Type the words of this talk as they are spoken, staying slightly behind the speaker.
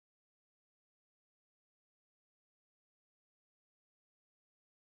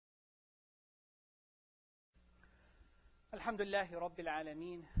الحمد لله رب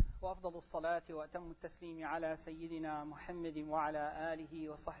العالمين وأفضل الصلاة وأتم التسليم على سيدنا محمد وعلى آله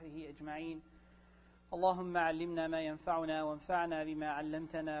وصحبه أجمعين. اللهم علمنا ما ينفعنا وانفعنا بما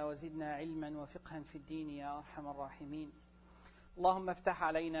علمتنا وزدنا علما وفقها في الدين يا أرحم الراحمين. اللهم افتح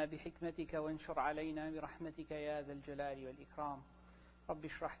علينا بحكمتك وانشر علينا برحمتك يا ذا الجلال والإكرام. رب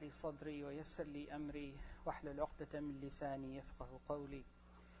اشرح لي صدري ويسر لي أمري واحلل عقدة من لساني يفقه قولي.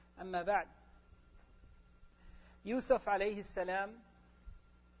 أما بعد, Yusuf alayhi salam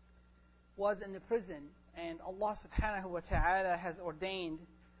was in the prison, and Allah subhanahu wa ta'ala has ordained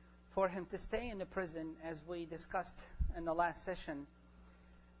for him to stay in the prison, as we discussed in the last session,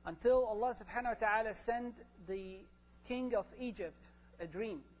 until Allah subhanahu wa ta'ala sent the king of Egypt a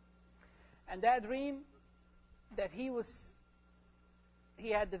dream. And that dream, that he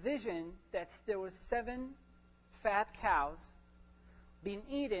had the vision that there were 7 fat cows being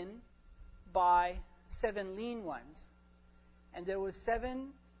eaten by 7 lean ones, and there were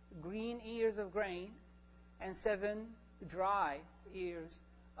 7 green ears of grain and 7 dry ears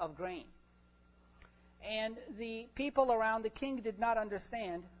of grain. And the people around the king did not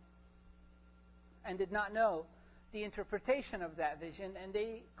understand and did not know the interpretation of that vision, and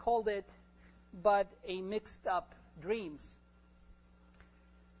they called it but a mixed up dreams.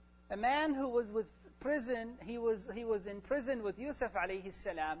 A man who was with prison, he was in prison with Yusuf alayhi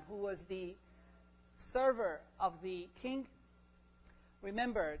salam, who was the server of the king,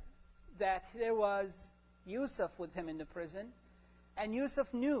 remembered that there was Yusuf with him in the prison, and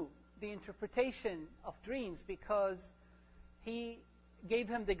Yusuf knew the interpretation of dreams because he gave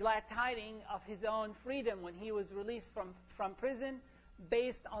him the glad tidings of his own freedom when he was released from prison,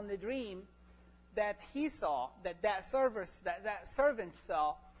 based on the dream that he saw, that servant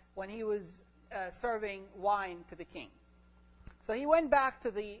saw when he was serving wine to the king. So he went back to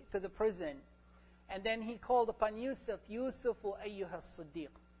the prison, and then he called upon Yusuf, Yusuf ayyuha as-siddiq.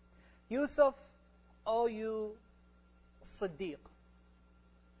 Yusuf, O you Siddiq.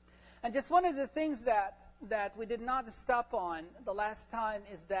 And just one of the things that we did not stop on the last time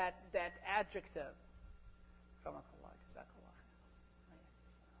is that adjective.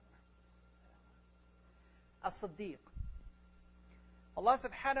 As-Siddiq. Allah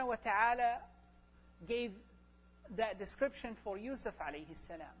subhanahu wa ta'ala gave that description for Yusuf alayhi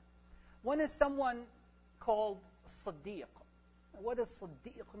salam. One is someone called Siddiq. What does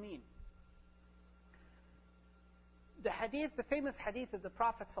Siddiq mean? The famous hadith of the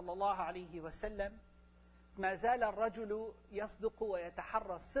Prophet sallallahu alayhi wa sallam, ما زال الرجل يصدق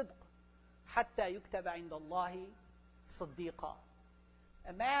ويتحرى الصدق حتى يكتب عند الله صديقا.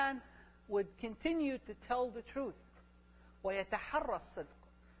 A man would continue to tell the truth, ويتحرى الصدق,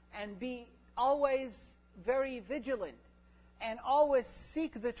 and be always very vigilant and always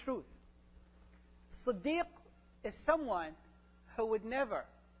seek the truth. Siddiq is someone who would never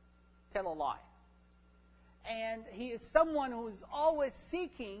tell a lie. And he is someone who is always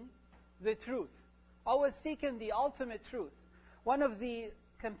seeking the truth, always seeking the ultimate truth. One of the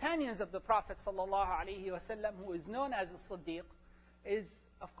companions of the Prophet ﷺ, who is known as a Siddiq, is,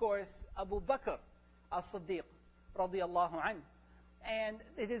 of course, Abu Bakr as-Siddiq, radiyallahu anhu. And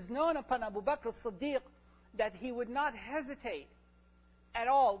it is known upon Abu Bakr as-Siddiq that he would not hesitate at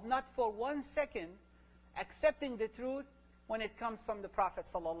all, not for 1 second, accepting the truth when it comes from the Prophet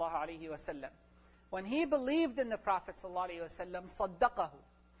sallallahu alaihi wasallam. When he believed in the Prophet sallallahu alaihi wasallam, صدقه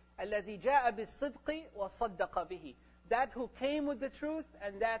الذي جاء بالصدق وصدق به. That who came with the truth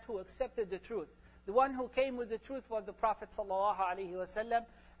and that who accepted the truth. The one who came with the truth was the Prophet sallallahu alaihi wasallam,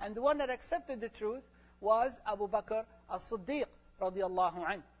 and the one that accepted the truth was Abu Bakr as-Siddiq radiyallahu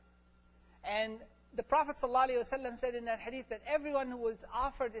anhu. And the Prophet ﷺ said in that hadith that everyone who was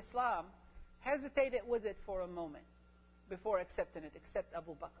offered Islam hesitated with it for a moment before accepting it, except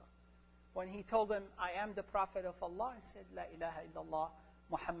Abu Bakr. When he told him, I am the Prophet of Allah, he said, La ilaha illallah,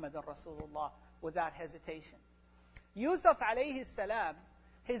 Muhammadan Rasulullah, without hesitation. Yusuf alayhi salam,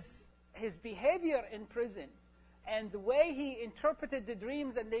 his behavior in prison and the way he interpreted the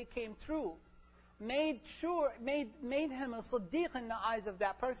dreams and they came true, made him a Siddiq in the eyes of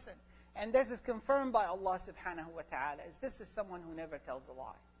that person. And this is confirmed by Allah subhanahu wa ta'ala. This is someone who never tells a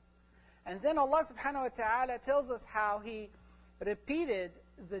lie. And then Allah subhanahu wa ta'ala tells us how he repeated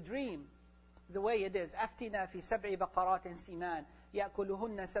the dream the way it is. أَفْتِنَا فِي سَبْعِ بَقَرَاتٍ سِمَانٍ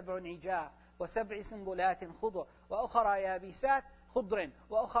يَأْكُلُهُنَّ سَبْعٌ عِجَافٌ وَسَبْعِ سُنبُلَاتٍ خُضْرٍ وَأُخَرَى يَابِسَاتٍ خُضْرٍ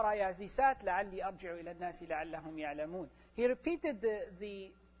وَأُخَرَى يَابِسَاتٍ لَعَلِّي أَرْجِعُ إِلَى النَّاسِ لَعَلَّهُمْ يَعْلَمُونَ. He repeated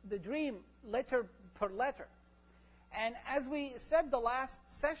the dream letter per letter. And as we said the last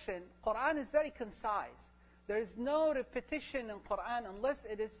session, Qur'an is very concise. There is no repetition in Qur'an unless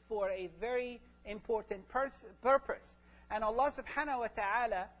it is for a very important purpose. And Allah subhanahu wa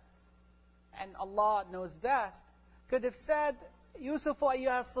ta'ala, and Allah knows best, could have said, Yusuf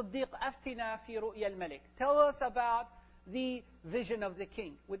ayyuha as-siddiq aftina fi ru'ya al-malik. Tell us about the vision of the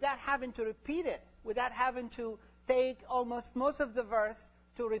king, without having to repeat it, without having to take almost most of the verse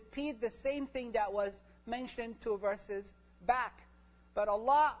to repeat the same thing that was mentioned 2 verses back. But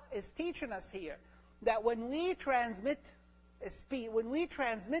Allah is teaching us here that when we transmit a speech, when we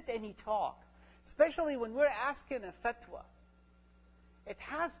transmit any talk, especially when we're asking a fatwa, it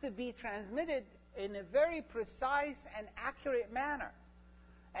has to be transmitted in a very precise and accurate manner.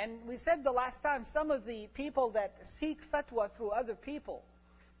 And we said the last time, some of the people that seek fatwa through other people,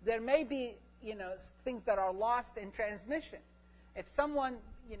 there may be, things that are lost in transmission. If someone,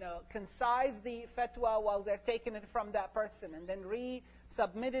 concise the fatwa while they're taking it from that person, and then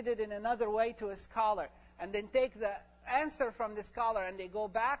resubmitted it in another way to a scholar, and then take the answer from the scholar and they go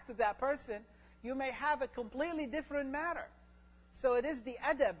back to that person, you may have a completely different matter. So it is the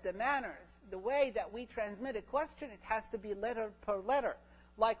adab, the manners, the way that we transmit a question. It has to be letter per letter,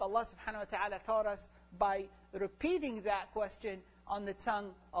 like Allah subhanahu wa ta'ala taught us by repeating that question on the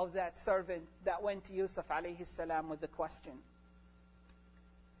tongue of that servant that went to Yusuf alayhi salam with the question.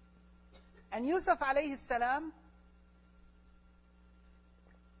 And Yusuf alayhi salam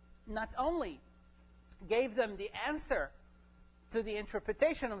not only gave them the answer to the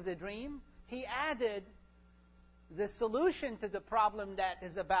interpretation of the dream, he added the solution to the problem that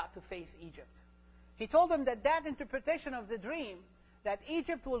is about to face Egypt. He told them that that interpretation of the dream, that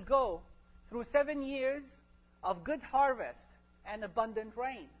Egypt will go through 7 years of good harvest and abundant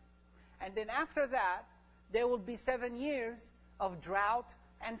rain. And then after that, there will be 7 years of drought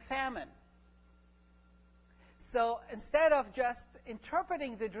and famine. So instead of just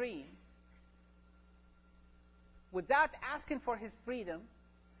interpreting the dream without asking for his freedom,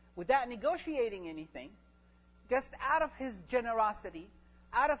 without negotiating anything, just out of his generosity,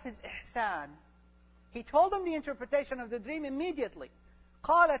 out of his ihsan, he told them the interpretation of the dream immediately.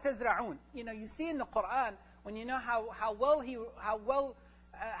 قَالَ تَزْرَعُونَ. You see in the Qur'an, when you know how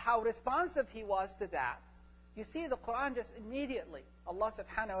responsive he was to that, you see the Qur'an just immediately. Allah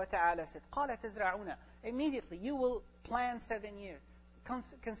subhanahu wa ta'ala said, قَالَ تَزْرَعُونَ. Immediately, you will plant 7 years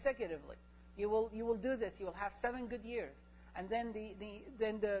consecutively. You will do this. You will have 7 good years, and then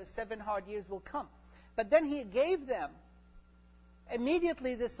the 7 hard years will come. But then he gave them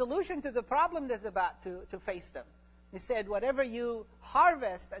immediately the solution to the problem that's about to face them. He said, whatever you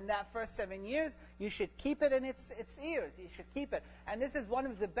harvest in that first 7 years, you should keep it in its ears. You should keep it. And this is one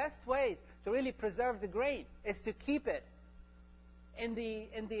of the best ways to really preserve the grain, is to keep it in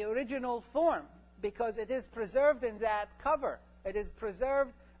the original form, because it is preserved in that cover. It is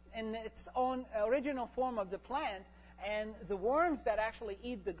preserved in its own original form of the plant, and the worms that actually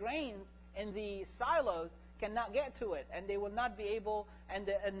eat the grains in the silos cannot get to it, and they will not be able, and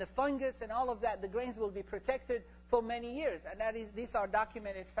the fungus and all of that, the grains will be protected for many years, and these are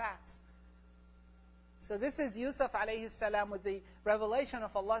documented facts. So this is Yusuf alayhi salam with the revelation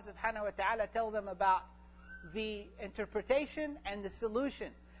of Allah subhanahu wa ta'ala, tell them about the interpretation and the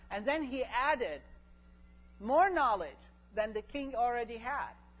solution. And then he added more knowledge than the king already had.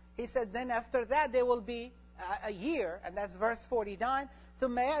 He said, then after that there will be a year, and that's verse 49,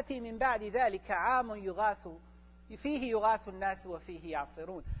 ثم يأتي من بعد ذلك عام فيه يغاث الناس وفيه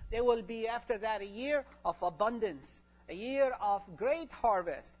يعصرون. There will be after that a year of abundance, a year of great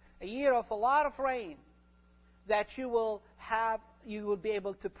harvest, a year of a lot of rain, that you will be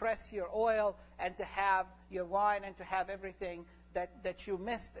able to press your oil and to have your wine and to have everything that you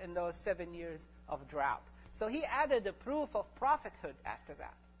missed in those 7 years of drought. So he added a proof of prophethood after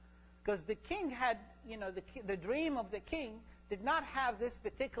that. Because the king had, the dream of the king did not have this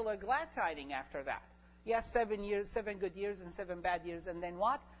particular glad tiding after that. Yes, 7 years, 7 good years and 7 bad years, and then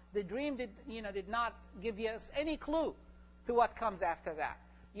what? The dream did not give us any clue to what comes after that.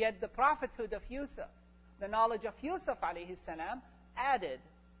 Yet the prophethood of Yusuf, the knowledge of Yusuf alayhi salam, added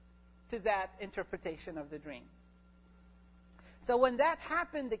to that interpretation of the dream. So when that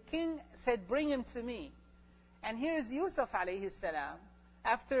happened, the king said, bring him to me. And here is Yusuf alayhi salam.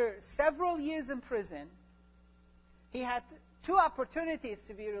 After several years in prison, he had 2 opportunities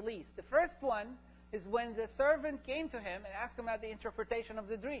to be released. The first one is when the servant came to him and asked him about the interpretation of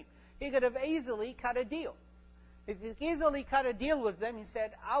the dream. He could have easily cut a deal. If he easily cut a deal with them, he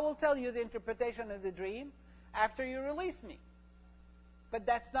said, I will tell you the interpretation of the dream after you release me. But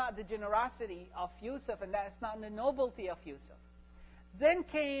that's not the generosity of Yusuf, and that's not the nobility of Yusuf. Then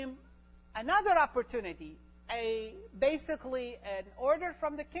came another opportunity, basically an order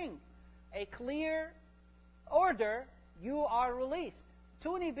from the king, a clear order, you are released.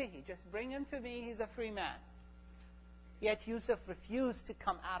 Tuni bihi, just bring him to me, he's a free man. Yet Yusuf refused to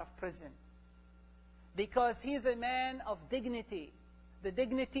come out of prison because he's a man of dignity, the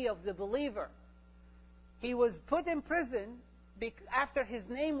dignity of the believer. He was put in prison after his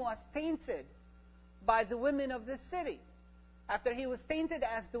name was tainted by the women of this city. After he was tainted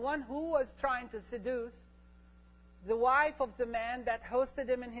as the one who was trying to seduce the wife of the man that hosted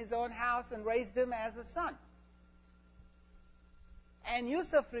him in his own house and raised him as a son. And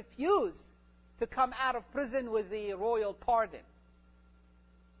Yusuf refused to come out of prison with the royal pardon.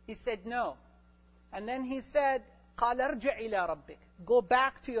 He said no. And then he said, قَالَ ارْجِعْ إِلَىٰ رَبِّكَ, go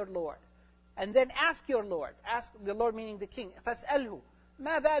back to your Lord. And then ask your Lord. Ask the Lord, meaning the king. فَاسْأَلْهُ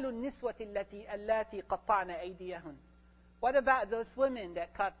مَا بَالُ النِّسْوَةِ اللَّاتِي قَطَّعْنَ أَيْدِيَهُنْ. What about those women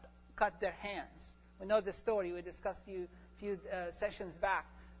that cut their hands? We know the story. We discussed few sessions back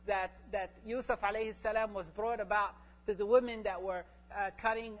that Yusuf alayhi salam was brought about to the women that were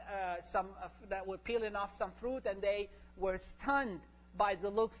cutting that were peeling off some fruit, and they were stunned by the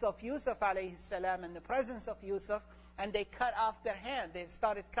looks of Yusuf alayhi salam and the presence of Yusuf, and they cut off their hand. They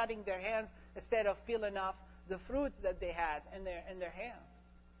started cutting their hands instead of peeling off the fruit that they had in their hands.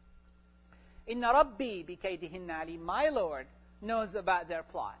 Inna Rabbi bikaydihinna alim. My Lord knows about their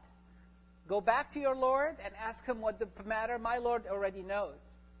plot. Go back to your Lord and ask him what the matter. My Lord already knows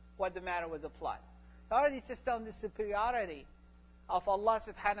what the matter with the plot. Already just on the superiority of Allah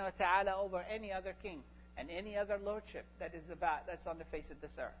subhanahu wa ta'ala over any other king and any other lordship that's on the face of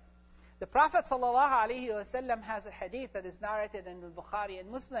this earth. The Prophet sallallahu alaihi wasallam has a hadith that is narrated in the Bukhari and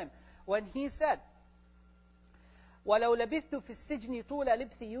Muslim when he said, وَلَوْ لَبِثْتُ فِي السِّجْنِ طُولَ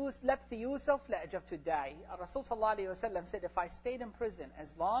لَبْثِ يُوسُف لَأَجَبْتُ الدَّاعِي. Rasul sallallahu alaihi wasallam said, if I stayed in prison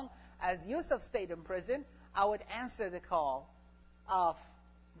as long as Yusuf stayed in prison, I would answer the call of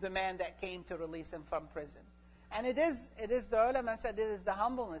the man that came to release him from prison. And it is the ulama said, it is the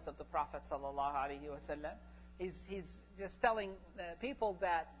humbleness of the Prophet sallallahu alaihi wasallam. He's just telling people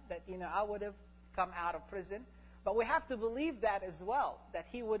that I would have come out of prison. But we have to believe that as well, that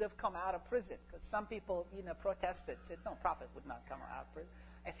he would have come out of prison. Because some people protested, said, no, Prophet would not come out of prison.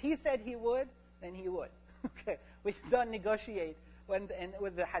 If he said he would, then he would. Okay, we don't negotiate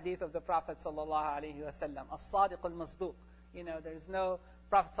with the hadith of the Prophet sallallahu alaihi wasallam. As-sadiq al-masduq. There's no,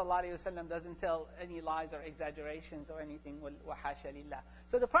 Prophet sallallahu alaihi wasallam doesn't tell any lies or exaggerations or anything. Wa hasha lillah.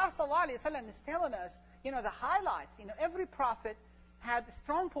 So the Prophet sallallahu alaihi wasallam is telling us, the highlights. Every prophet had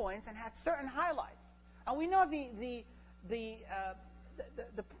strong points and had certain highlights. And we know the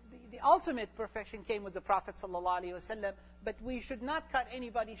ultimate perfection came with the Prophet ﷺ, but we should not cut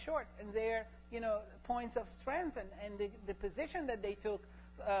anybody short in their points of strength and the position that they took,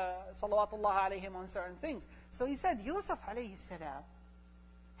 salawatullah alayhim, on certain things. So he said, Yusuf alayhi salam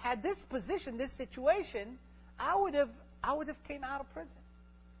had this position, this situation, I would have came out of prison,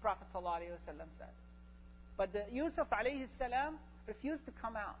 Prophet ﷺ said. But Yusuf alayhi salam refused to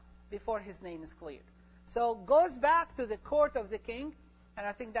come out before his name is cleared. So goes back to the court of the king, and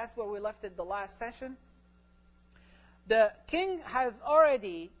I think that's where we left it the last session. The king has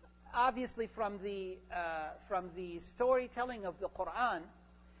already, obviously from the storytelling of the Qur'an,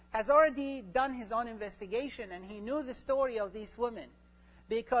 has already done his own investigation, and he knew the story of these women,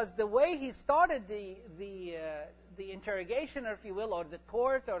 because the way he started the interrogation, or if you will, or the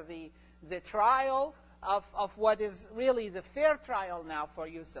court, or the trial of what is really the fair trial now for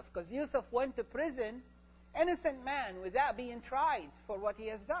Yusuf, because Yusuf went to prison, innocent man, without being tried for what he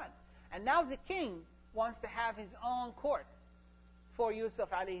has done. And now the king wants to have his own court for Yusuf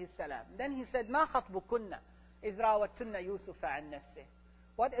alayhi salam. Then he said, مَا خَطْبُكُنَّ إِذْ رَاوَتُنَّ يُوسُفَ عَنْ نَفْسِهِ.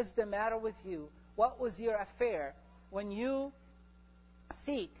 What is the matter with you? What was your affair when you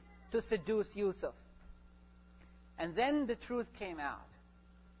seek to seduce Yusuf? And then the truth came out.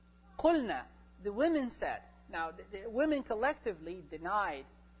 قُلْنَا, the women said. Now, the women collectively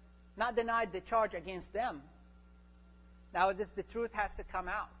not denied the charge against them. Now, the truth has to come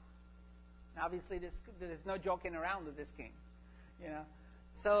out. Now, obviously, there's no joking around with this king.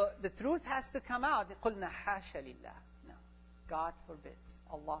 So the truth has to come out. قُلْنَا حَاشَ لِلَّهِ. No, God forbids.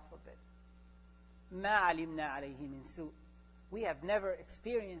 Allah forbids. مَا عَلِمْنَا عَلَيْهِ مِنْ سُوءٍ. We have never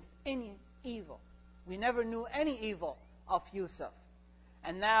experienced any evil. We never knew any evil of Yusuf.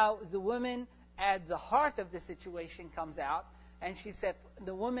 And now the woman at the heart of the situation comes out, and she said,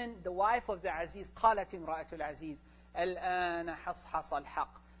 the woman, the wife of the Aziz, قالت امرأة العزيز الآن حصحص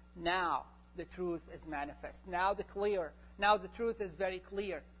الحق. Now the truth is manifest. Now the truth is very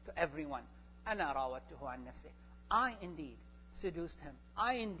clear to everyone. أنا راودته عن نفسه. I indeed seduced him.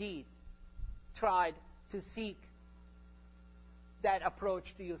 I indeed tried to seek that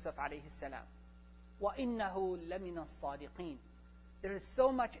approach to Yusuf alayhi salam. وَإِنَّهُ لَمِنَ الصَّادِقِينَ. There is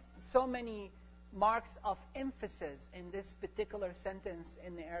so many marks of emphasis in this particular sentence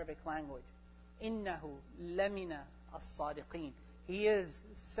in the Arabic language. إِنَّهُ لَمِنَ الصَّادِقِينَ. He is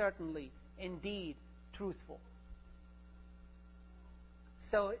certainly, indeed, truthful.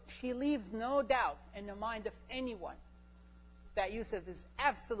 So she leaves no doubt in the mind of anyone that Yusuf is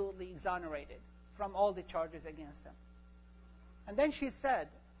absolutely exonerated from all the charges against him. And then she said,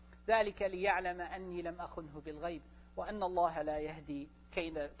 ذَلِكَ لِيَعْلَمَ أَنِّي لَمْ أَخُنْهُ بِالْغَيْبِ وَأَنَّ اللَّهَ لَا يَهْدِي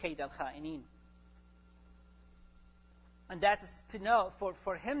كَيْدَ الْخَائِنِينَ. And that is to know,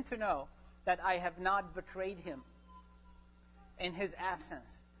 for him to know that I have not betrayed him in his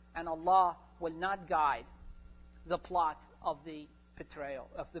absence, and Allah will not guide the plot of the betrayal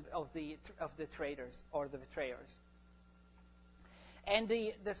of the traitors or the betrayers. And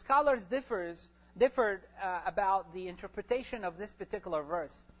the scholars differed about the interpretation of this particular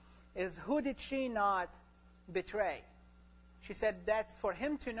verse. Is who did she not betray? She said that's for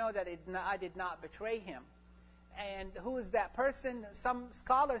him to know that I did not betray him. And who is that person? Some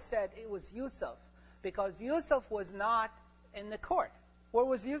scholars said it was Yusuf, because Yusuf was not in the court. Where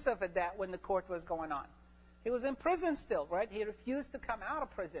was Yusuf at that when the court was going on? He was in prison still, right? He refused to come out of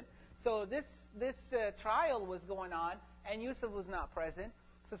prison. So this trial was going on, and Yusuf was not present.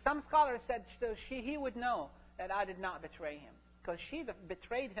 So some scholars said he would know that I did not betray him, because she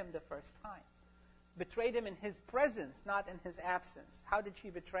betrayed him the first time. Betrayed him in his presence, not in his absence. How did she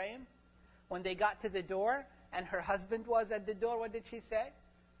betray him? When they got to the door, and her husband was at the door, what did she say?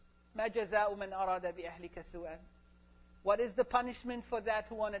 مَا جَزَاءُ مَنْ أَرَادَ بِأَهْلِكَ سُوءًا. What is the punishment for that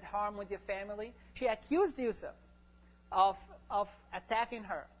who wanted harm with your family? She accused Yusuf of attacking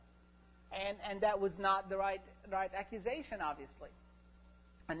her. And that was not the right accusation, obviously.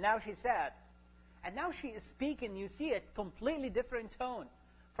 And now she said, and now she is speaking, you see, a completely different tone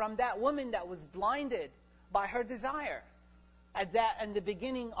from that woman that was blinded by her desire in the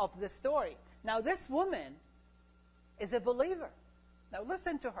beginning of the story. Now this woman is a believer. Now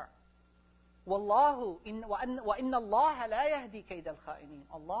listen to her. وَاللَّهُ وَإِنَّ اللَّهَ لَا يَهْدِي كَيْدَ الْخَائِنِينَ.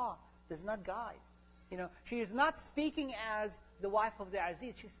 Allah does not guide. She is not speaking as the wife of the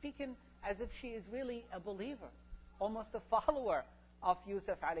Aziz. She's speaking as if she is really a believer, almost a follower of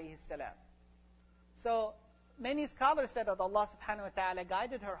Yusuf alayhi salam. So many scholars said that Allah subhanahu wa ta'ala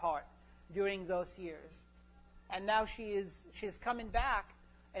guided her heart during those years. And now she's coming back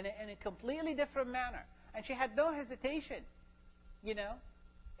in a completely different manner. And she had no hesitation,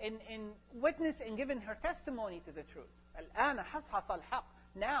 in witness and giving her testimony to the truth. الآن حصحص الحق.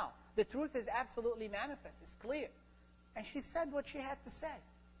 Now, the truth is absolutely manifest. It's clear. And she said what she had to say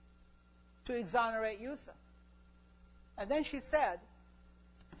to exonerate Yusuf. And then she said,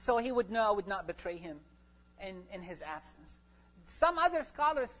 so he would know I would not betray him in his absence. Some other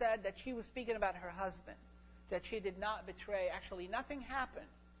scholars said that she was speaking about her husband, that she did not betray. Actually, nothing happened.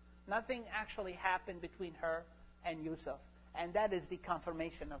 Nothing actually happened between her and Yusuf. And that is the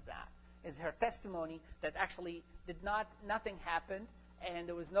confirmation of that, is her testimony that actually nothing happened, and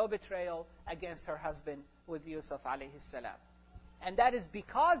there was no betrayal against her husband with Yusuf alayhi salam. And that is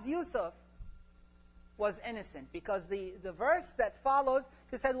because Yusuf was innocent. Because the verse that follows,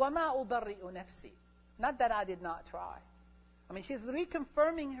 she said, وَمَا أُبَرِّئُ نَفْسِي. Not that I did not try. I mean, she's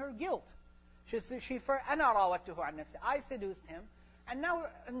reconfirming her guilt. أَنَا رَاوَدتُّهُ عَنْ نَفْسِي. I seduced him. And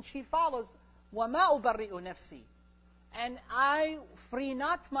she follows, وَمَا أُبَرِّئُ نَفْسِي. And I free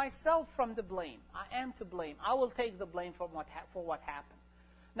not myself from the blame. I am to blame. I will take the blame for what happened.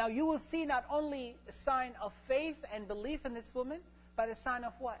 Now you will see not only a sign of faith and belief in this woman, but a sign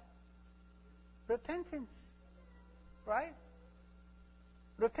of what? Repentance. Right?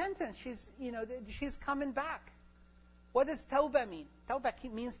 Repentance. She's coming back. What does tawbah mean? Tawbah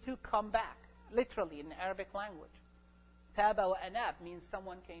means to come back, literally in the Arabic language. Taba wa anab means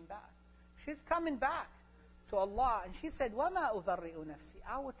someone came back. She's coming back to Allah, and she said, وَمَا أُبَرِّئُ نَفْسِي.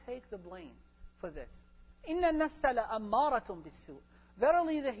 I will take the blame for this. إِنَّ النَّفْسَ لَأَمَّارَةٌ بِالسُّوءِ.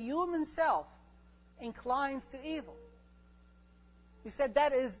 Verily, the human self inclines to evil. You said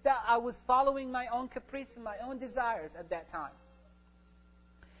that I was following my own caprice and my own desires at that time.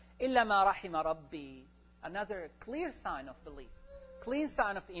 إِلَّا مَا رَحِمَ رَبِّي. Another clear sign of belief, clear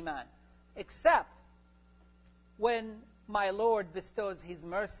sign of iman. Except when my Lord bestows His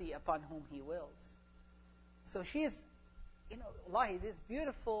mercy upon whom He wills. So she is, wallahi, this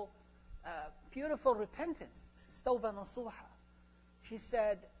beautiful repentance. Tawbah nasuha. She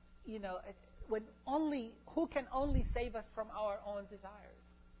said, who can only save us from our own desires,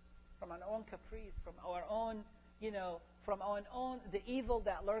 from our own caprice, from our own, the evil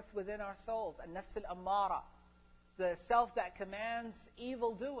that lurks within our souls, an-nafs al-ammara, the self that commands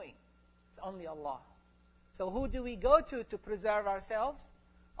evil doing. It's only Allah. So who do we go to preserve ourselves?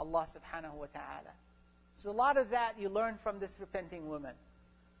 Allah subhanahu wa ta'ala. So a lot of that you learn from this repenting woman.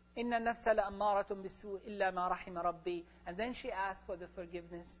 Inna nafsa la'ammaratun bisu illa ma rahima rabbi. And then she asked for the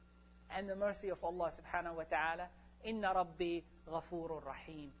forgiveness and the mercy of Allah subhanahu wa ta'ala. Inna rabbi ghafurur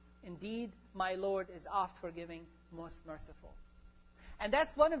rahim. Indeed, my Lord is oft forgiving, most merciful. And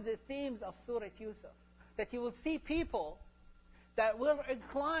that's one of the themes of Surah Yusuf. That you will see people that will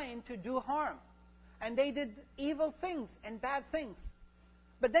incline to do harm. And they did evil things and bad things.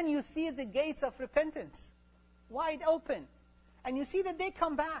 But then you see the gates of repentance wide open. And you see that they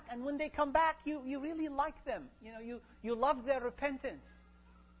come back. And when they come back, you really like them. You love their repentance.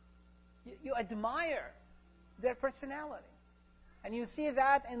 You admire their personality. And you see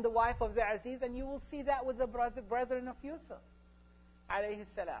that in the wife of the Aziz, and you will see that with the brethren of Yusuf, alayhi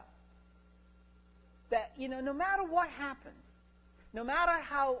salam. That, no matter what happens, no matter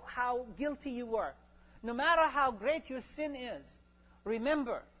how guilty you were, no matter how great your sin is,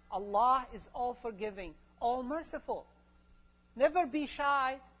 remember, Allah is all forgiving, all merciful. Never be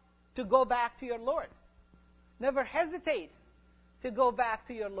shy to go back to your Lord. Never hesitate to go back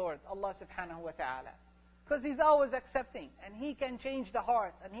to your Lord, Allah subhanahu wa ta'ala. Because He's always accepting, and He can change the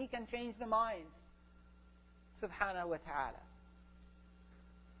hearts, and He can change the minds, subhanahu wa ta'ala.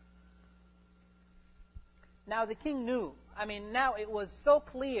 Now the king knew. Now it was so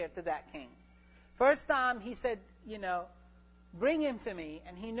clear to that king. First time he said, bring him to me,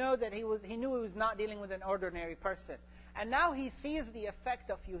 and he knew he was not dealing with an ordinary person. And now he sees the effect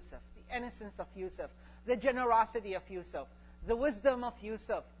of Yusuf, the innocence of Yusuf, the generosity of Yusuf, the wisdom of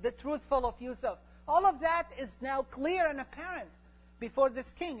Yusuf, the truthful of Yusuf. All of that is now clear and apparent before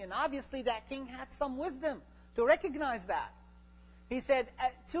this king. And obviously that king had some wisdom to recognize that. He said,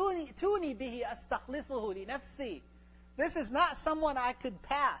 "Tuni bihi astakhlisuhu li nafsi." This is not someone I could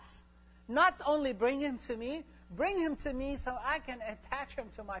pass. Not only bring him to me so I can attach him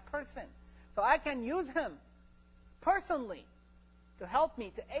to my person. So I can use him personally to help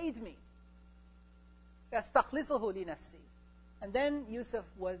me, to aid me. Astakhlisuhu li nafsi. And then Yusuf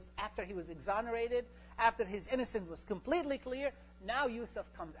was, after he was exonerated, after his innocence was completely clear, now Yusuf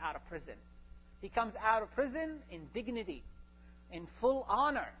comes out of prison. He comes out of prison in dignity, in full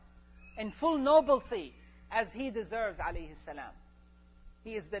honor, in full nobility, as he deserves, alayhi salam.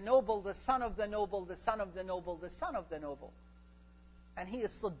 He is the noble, the son of the noble, the son of the noble, the son of the noble. And he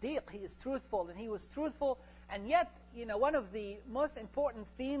is Siddiq, he is truthful, and he was truthful. And yet, one of the most important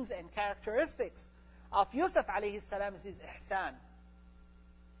themes and characteristics of Yusuf alayhi salam is his ihsan.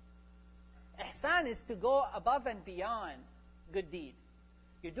 Ihsan is to go above and beyond good deed.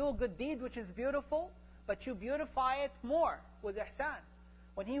 You do a good deed which is beautiful, but you beautify it more with ihsan.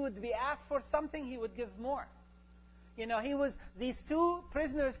 When he would be asked for something, he would give more. These two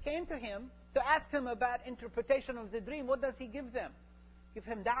prisoners came to him to ask him about interpretation of the dream. What does he give them? Give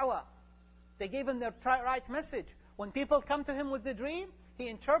him da'wah. They gave him the right message. When people come to him with the dream, he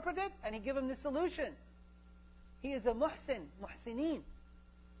interpreted and he gave him the solution. He is a muhsineen.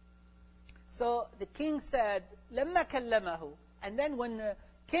 So the king said, لَمَّا كَلَّمَهُ. And then when the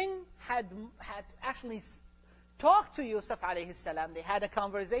king had actually talked to Yusuf alayhi salam, they had a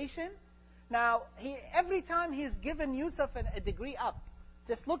conversation. Now, every time he's given Yusuf a degree up.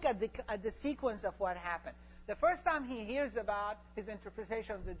 Just look at the sequence of what happened. The first time he hears about his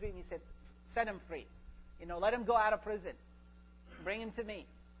interpretation of the dream, he said, set him free. Let him go out of prison. Bring him to me.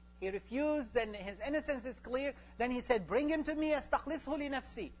 He refused, then his innocence is clear. Then he said, bring him to me, astakhlishu li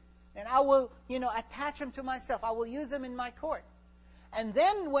nafsi. And I will, attach him to myself. I will use him in my court. And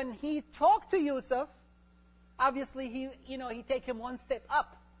then when he talked to Yusuf, obviously he take him one step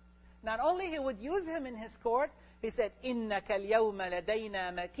up. Not only he would use him in his court, he said, إِنَّكَ الْيَوْمَ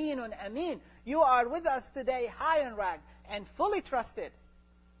لَدَيْنَا مَكِينٌ أَمِينٌ. You are with us today, high in rank, and fully trusted.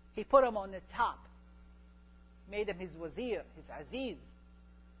 He put him on the top. Made him his wazir, his aziz.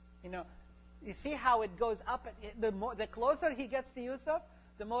 You see how it goes up. The closer he gets to Yusuf,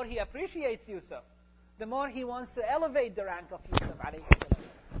 the more he appreciates Yusuf. The more he wants to elevate the rank of Yusuf alayhi salam.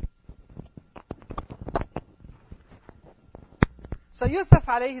 So Yusuf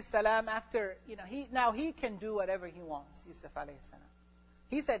alayhi salam, after, now he can do whatever he wants, Yusuf alayhi salam.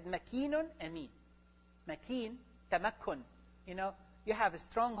 He said, makinun amin. Makin, tamakkun. You have a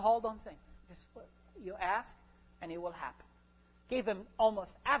strong hold on things. Just you ask, and it will happen. Gave him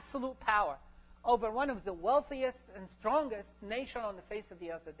almost absolute power over one of the wealthiest and strongest nation on the face of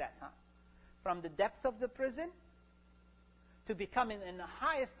the earth at that time. From the depth of the prison to becoming in the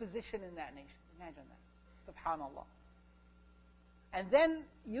highest position in that nation. Imagine that. Subhanallah. And then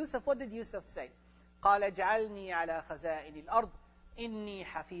Yusuf, what did Yusuf say? قَالَ جَعَلْنِي عَلَى خَزَائِنِ الْأَرْضِ إِنِّي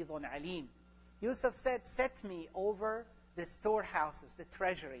حَفِيظٌ عَلِيمٌ. Yusuf said, set me over the storehouses, the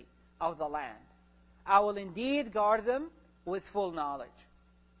treasury of the land. I will indeed guard them with full knowledge.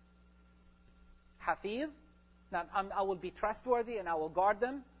 Hafiz, I will be trustworthy and I will guard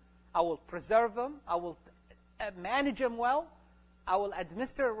them. I will preserve them. I will manage them well. I will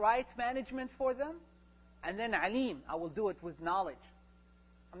administer right management for them. And then Alim, I will do it with knowledge.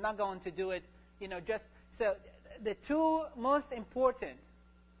 I'm not going to do it, just... So the two most important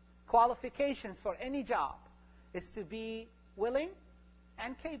qualifications for any job is to be willing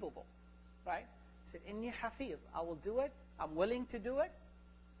and capable, right? He said, Inni Hafiz, I will do it. I'm willing to do it.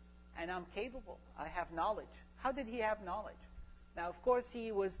 And I'm capable. I have knowledge. How did he have knowledge? Now, of course,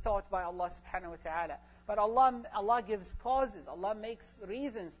 he was taught by Allah subhanahu wa ta'ala. But Allah gives causes. Allah makes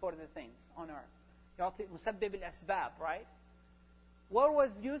reasons for the things on earth. Musabbib al-asbab, right? Where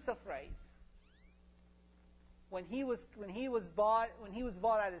was Yusuf raised? When he was bought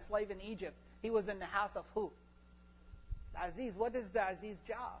as a slave in Egypt, he was in the house of who? The Aziz. What is the Aziz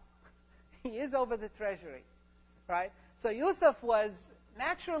job? He is over the treasury, right? So Yusuf was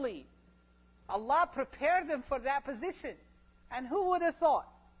naturally, Allah prepared him for that position. And who would have thought?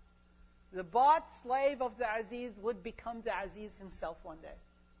 The bought slave of the Aziz would become the Aziz himself one day,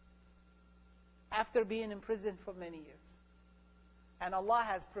 after being imprisoned for many years. And Allah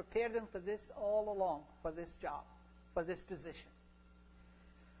has prepared him for this all along, for this job, for this position.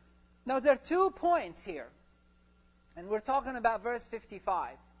 Now there are 2 points here. And we're talking about verse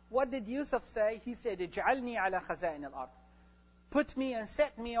 55. What did Yusuf say? He said, اجعلني على خزائن الأرض. Put me and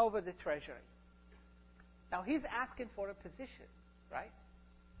set me over the treasury. Now he's asking for a position, right?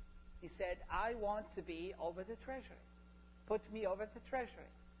 He said, I want to be over the treasury. Put me over the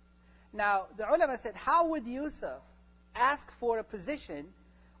treasury. Now, the ulama said, how would Yusuf ask for a position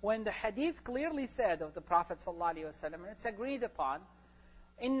when the hadith clearly said of the Prophet ﷺ, and it's agreed upon,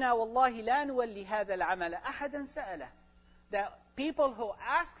 إِنَّا وَاللَّهِ لَا نُوَلِّ هَذَا الْعَمَلَ أَحَدًا سَأَلَهُ. That people who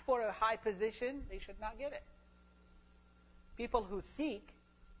ask for a high position, they should not get it. People who seek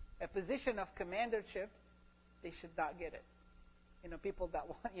a position of commandership, they should not get it. People that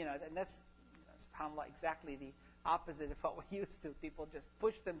want, and that's subhanAllah, exactly the opposite of what we're used to. People just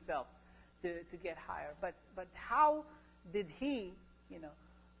push themselves to get higher. But how did he,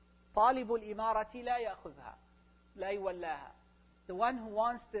 طالب الإمارة لا يأخذها لا يولاها. The one who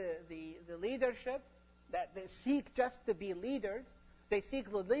wants the leadership, that they seek just to be leaders, they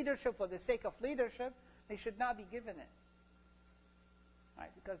seek the leadership for the sake of leadership, they should not be given it. Right?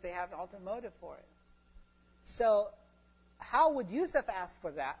 Because they have an ultimate motive for it. So, how would Yusuf ask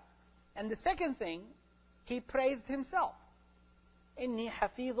for that? And the second thing, he praised himself. إِنِّي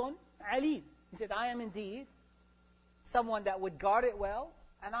حَفِيظٌ عَلِيمٌ. He said, I am indeed someone that would guard it well,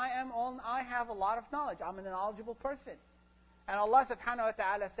 and I have a lot of knowledge. I'm a knowledgeable person. And Allah subhanahu wa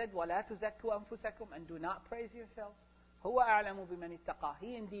ta'ala said, وَلَا تُزَكُّوا أَنفُسَكُمْ. And do not praise yourselves. هُوَ أَعْلَمُ بِمَنِ اتَّقَى.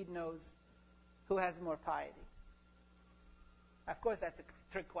 He indeed knows who has more piety. Of course, that's a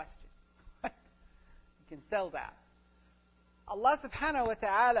trick question. You can tell that. Allah subhanahu wa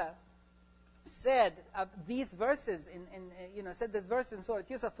ta'ala said these verses, said this verse in Surah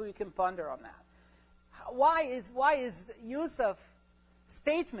Yusuf, we can ponder on that. Why is Yusuf's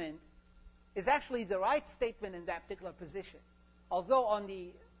statement is actually the right statement in that particular position? Although on the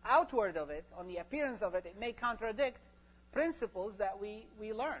outward of it, on the appearance of it, it may contradict principles that we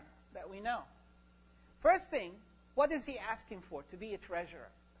learn, that we know. First thing, what is he asking for? To be a treasurer.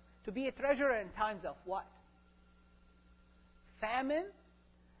 To be a treasurer in times of what? Famine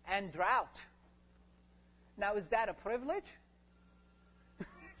and drought. Now, is that a privilege?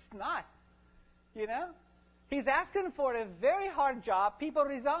 It's not. He's asking for a very hard job. People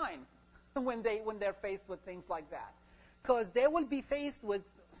resign when they're faced with things like that. Because they will be faced with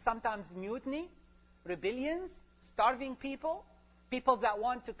sometimes mutiny, rebellions, starving people, people that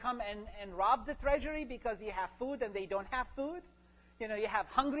want to come and rob the treasury because you have food and they don't have food. You have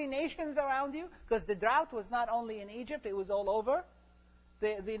hungry nations around you, because the drought was not only in Egypt, it was all over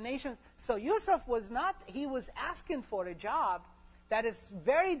the nations. So Yusuf was asking for a job that is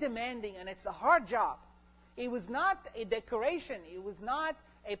very demanding, and it's a hard job. It was not a decoration. It was not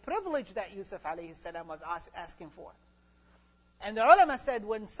a privilege that Yusuf alayhi salam was asking for. And the ulama said,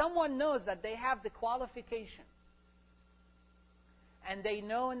 when someone knows that they have the qualification, and they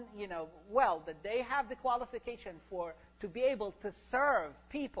know, well, that they have the qualification to be able to serve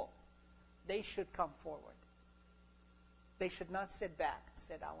people, they should come forward. They should not sit back and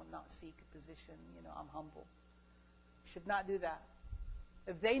say, I will not seek a position, I'm humble. Should not do that.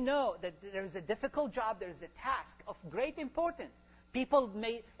 If they know that there is a difficult job, there is a task of great importance,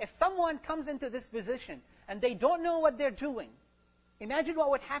 if someone comes into this position and they don't know what they're doing, imagine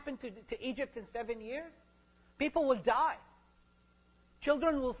what would happen to Egypt in 7 years. People will die.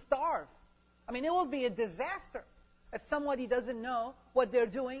 Children will starve. I mean, it will be a disaster if somebody doesn't know what they're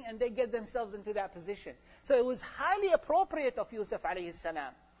doing and they get themselves into that position. So it was highly appropriate of Yusuf alayhi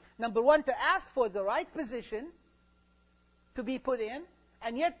salam. Number one, to ask for the right position to be put in,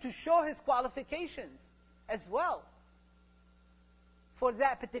 and yet to show his qualifications as well for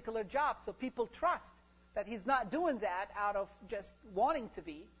that particular job. So people trust that he's not doing that out of just wanting to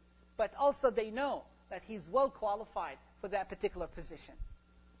be, but also they know that he's well qualified for that particular position.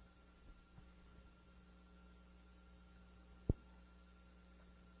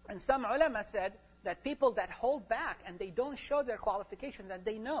 And some ulama said that people that hold back and they don't show their qualifications, that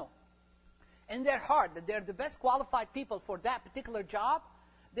they know in their heart that they're the best qualified people for that particular job,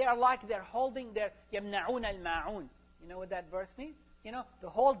 they are like they're holding their يَمْنَعُونَ الْمَاعُونَ. You know what that verse means? You know, to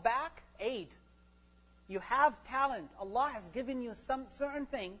hold back, aid. You have talent. Allah has given you some certain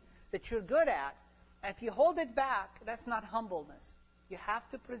thing that you're good at. And if you hold it back, that's not humbleness. You have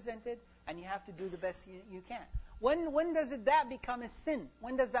to present it, and you have to do the best you can. When does that become a sin?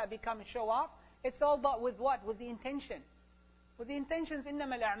 When does that become a show-off? It's all about with what? With the intention. With the intentions,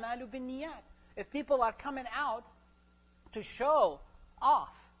 إِنَّمَا الْأَعْمَالُ بِالنِّيَّاتِ. If people are coming out to show off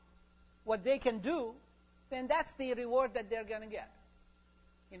what they can do, then that's the reward that they're going to get.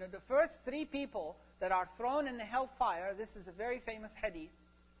 You know, the first 3 people that are thrown in the hellfire, this is a very famous hadith,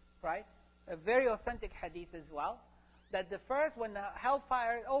 right? A very authentic hadith as well. That the first, when the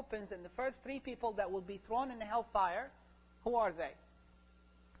hellfire opens, and the first 3 people that will be thrown in the hellfire, who are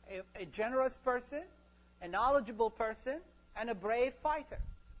they? A generous person, a knowledgeable person, and a brave fighter.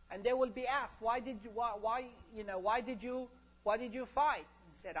 And they will be asked, why did you fight?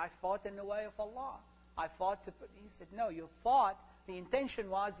 He said, I fought in the way of Allah. I fought to. He said, no, you fought. The intention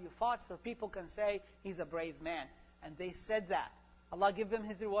was you fought so people can say he's a brave man. And they said that. Allah give him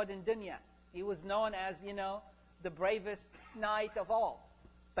his reward in dunya. He was known as, the bravest knight of all.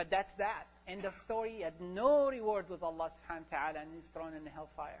 But that's that. End of story. He had no reward with Allah subhanahu wa ta'ala, and he's thrown in the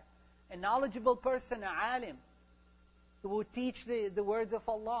hellfire. A knowledgeable person, a alim, who would teach the words of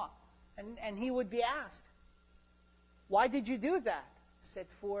Allah. And he would be asked, why did you do that? He said,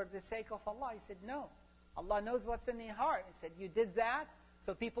 for the sake of Allah. He said, no. Allah knows what's in your heart. He said, you did that,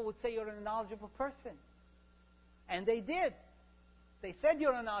 so people would say you're a knowledgeable person. And they did. They said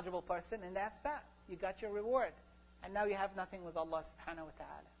you're a knowledgeable person, and that's that. You got your reward. And now you have nothing with Allah subhanahu wa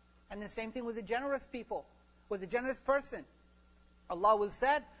ta'ala. And the same thing with the generous people, with the generous person. Allah will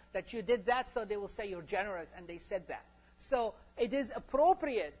say that you did that, so they will say you're generous, and they said that. So it is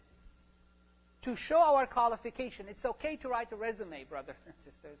appropriate to show our qualification. It's okay to write a resume, brothers and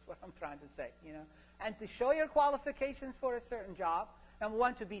sisters, what I'm trying to say, and to show your qualifications for a certain job, and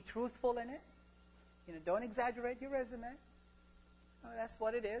want to be truthful in it. Don't exaggerate your resume. That's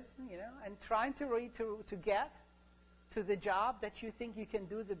what it is, and trying to get to the job that you think you can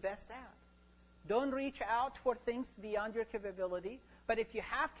do the best at. Don't reach out for things beyond your capability, but if you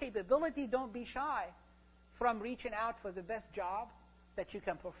have capability, don't be shy from reaching out for the best job that you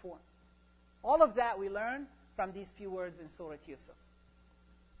can perform. All of that we learn from these few words in Surah Yusuf.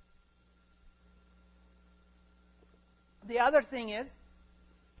 The other thing is,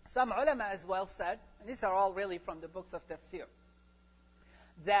 some ulama as well said, and these are all really from the books of tafsir,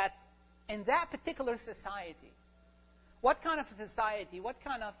 that in that particular society, what kind of society, what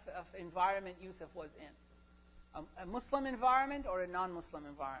kind of environment Yusuf was in? A Muslim environment or a non-Muslim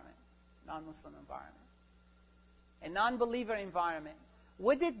environment? Non-Muslim environment. A non-believer environment.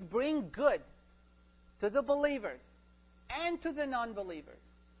 Would it bring good to the believers and to the non-believers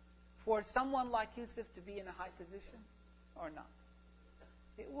for someone like Yusuf to be in a high position or not?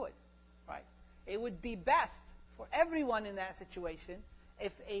 It would, right? It would be best for everyone in that situation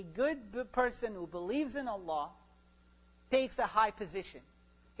if a good person who believes in Allah takes a high position.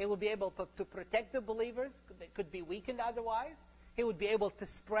 He will be able to protect the believers. They could be weakened otherwise. He would be able to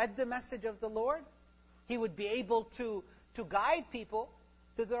spread the message of the Lord. He would be able to guide people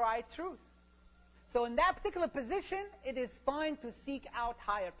to the right truth. So in that particular position, it is fine to seek out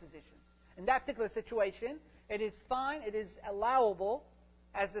higher positions. In that particular situation, it is fine, it is allowable,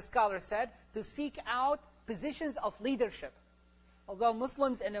 as the scholar said, to seek out positions of leadership. Although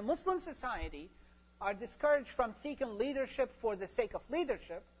Muslims in a Muslim society are discouraged from seeking leadership for the sake of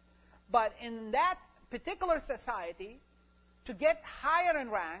leadership, but in that particular society, to get higher in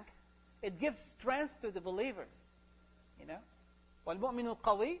rank, it gives strength to the believers. وَالْمُؤْمِنُ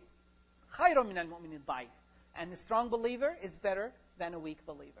الْقَوِيُّ خَيْرٌ مِنَ الْمُؤْمِنِ الضَّعِيفِ. And a strong believer is better than a weak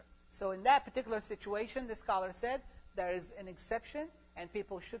believer. So in that particular situation, the scholar said, there is an exception, and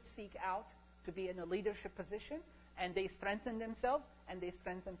people should seek out to be in a leadership position. and they strengthen themselves, and they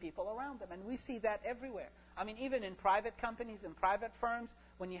strengthen people around them. And we see that everywhere. I mean, even in private companies and private firms,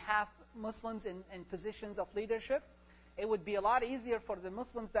 when you have Muslims in positions of leadership, it would be a lot easier for the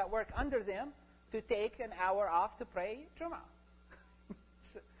Muslims that work under them to take an hour off to pray Jum'ah.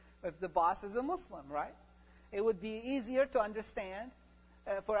 If the boss is a Muslim, right? It would be easier to understand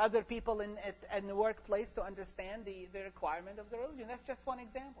for other people in the workplace to understand the requirement of the religion. That's just one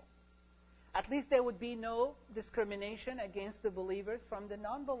example. At least there would be no discrimination against the believers from the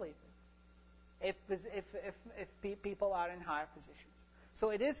non-believers if people are in higher positions. So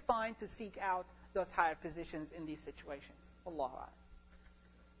it is fine to seek out those higher positions in these situations. Allahu A'lam.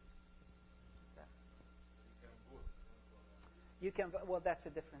 You can, well, that's a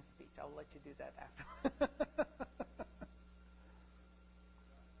different speech. I'll let you do that after.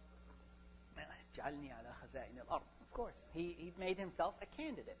 Of course, he made himself a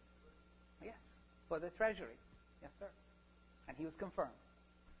candidate. Yes, for the treasury. Yes, sir. And he was confirmed.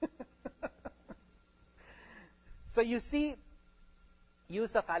 So you see,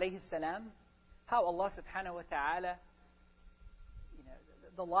 Yusuf alayhi salam, how Allah subhanahu wa ta'ala,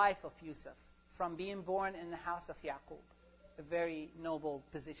 the life of Yusuf, from being born in the house of Yaqub, a very noble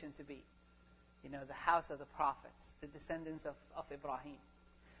position to be. The house of the prophets, the descendants of Ibrahim.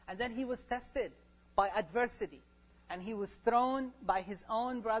 And then he was tested by adversity. And he was thrown by his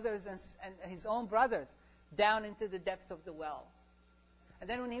own brothers and his own brothers down into the depth of the well. And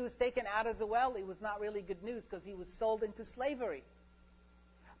then when he was taken out of the well, it was not really good news because he was sold into slavery.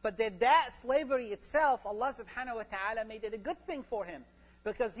 But that slavery itself, Allah subhanahu wa ta'ala made it a good thing for him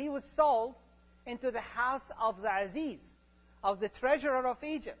because he was sold into the house of the Aziz, of the treasurer of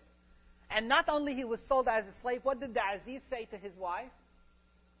Egypt. And not only he was sold as a slave, what did the Aziz say to his wife?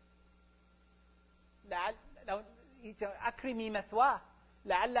 أكرمي مثواه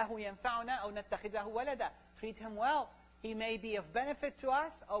لعله ينفعنا أو نتخذه ولدا. Treat him well. He may be of benefit to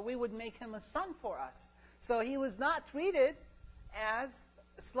us, or we would make him a son for us. So he was not treated as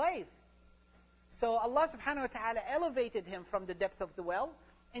a slave. So Allah subhanahu wa ta'ala elevated him from the depth of the well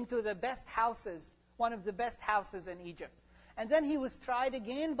into the best houses, one of the best houses in Egypt. And then he was tried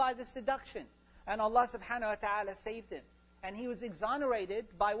again by the seduction. And Allah subhanahu wa ta'ala saved him. And he was exonerated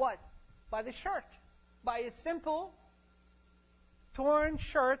by what? By the shirt. By a simple torn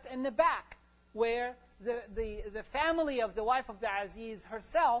shirt in the back, where the family of the wife of the Aziz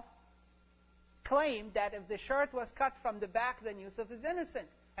herself claimed that if the shirt was cut from the back, then Yusuf is innocent.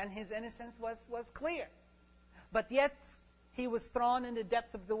 And his innocence was clear. But yet, he was thrown in the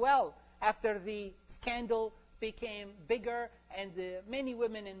depth of the well after the scandal became bigger and many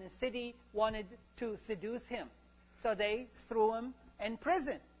women in the city wanted to seduce him. So they threw him in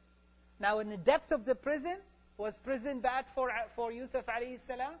prison. Now in the depth of the prison, was prison bad for Yusuf alayhi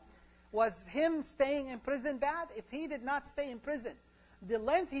salam? Was him staying in prison bad? If he did not stay in prison, the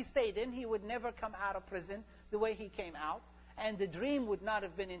length he stayed in, he would never come out of prison the way he came out. And the dream would not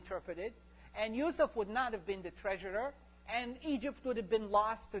have been interpreted. And Yusuf would not have been the treasurer. And Egypt would have been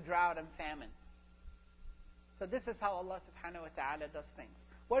lost to drought and famine. So this is how Allah subhanahu wa ta'ala does things.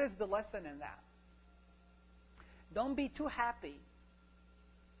 What is the lesson in that? Don't be too happy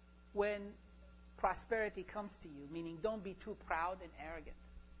when prosperity comes to you. Meaning don't be too proud and arrogant.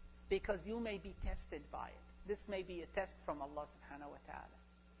 Because you may be tested by it. This may be a test from Allah subhanahu wa ta'ala.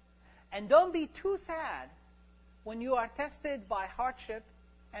 And don't be too sad when you are tested by hardship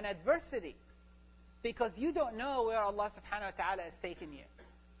and adversity. Because you don't know where Allah subhanahu wa ta'ala has taken you.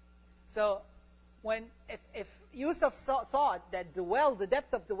 So, if Yusuf thought that the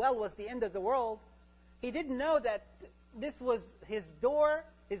depth of the well was the end of the world, he didn't know that this was his door,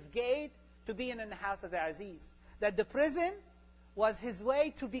 his gate, to be in the house of the Aziz. That the prison was his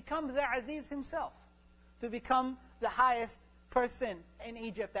way to become the Aziz himself. To become the highest person in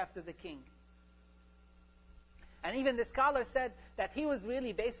Egypt after the king. And even the scholar said that he was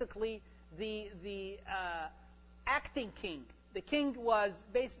really basically the acting king. The king was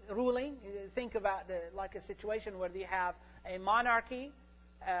ruling. Think about like a situation where you have a monarchy,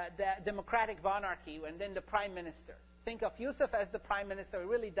 the democratic monarchy, and then the prime minister. Think of Yusuf as the prime minister. He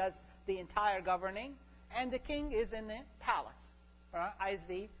really does the entire governing. And the king is in the palace, right, as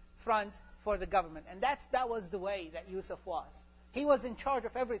the front for the government. And that was the way that Yusuf was. He was in charge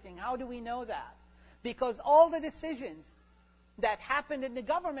of everything. How do we know that? Because all the decisions that happened in the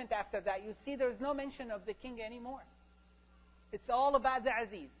government after that, you see there's no mention of the king anymore. It's all about the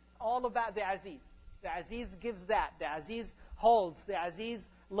Aziz. All about the Aziz. The Aziz gives that. The Aziz holds. The Aziz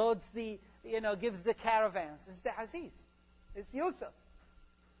loads gives the caravans. It's the Aziz. It's Yusuf.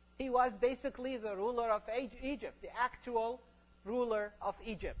 He was basically the ruler of Egypt, the actual ruler of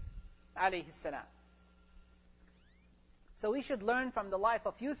Egypt, alayhi salam. So we should learn from the life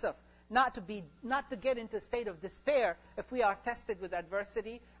of Yusuf not to get into a state of despair if we are tested with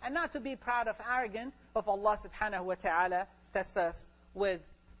adversity, and not to be proud or arrogant if Allah subhanahu wa ta'ala tests us with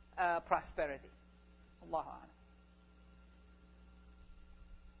prosperity. Allahu A'lam.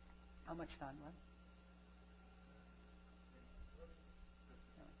 How much time left?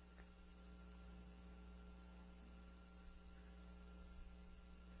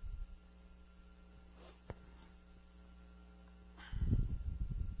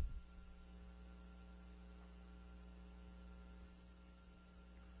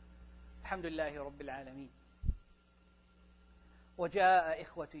 الحمد لله رب العالمين وجاء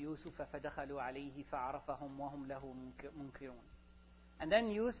إخوة يوسف فدخلوا عليه فعرفهم وهم له منكرون. And then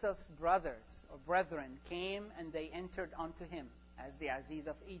Yusuf's brothers or brethren came and they entered unto him as the Aziz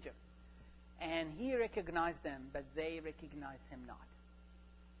of Egypt. And he recognized them, but they recognized him not.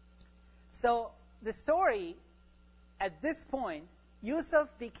 So the story, at this point, Yusuf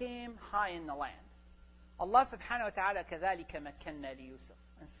became high in the land. Allah subhanahu wa ta'ala كَذَلِكَ مَكَّنَّا لِيُوسُف.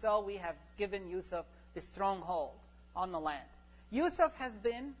 And so we have given Yusuf the stronghold on the land. Yusuf has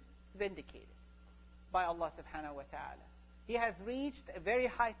been vindicated by Allah subhanahu wa ta'ala. He has reached a very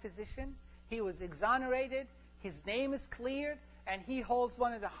high position. He was exonerated. His name is cleared. And he holds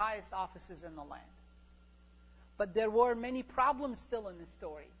one of the highest offices in the land. But there were many problems still in the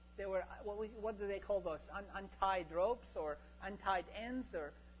story. There were, what do they call those? Untied ropes or untied ends, or,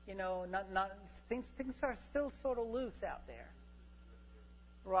 things are still sort of loose out there.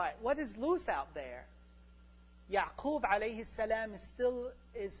 Right. What is loose out there? Yaqub alayhi salam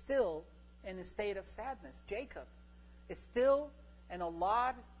is still in a state of sadness. Jacob is still in a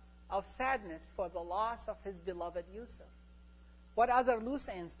lot of sadness for the loss of his beloved Yusuf. What other loose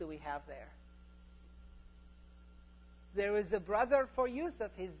ends do we have there? There is a brother for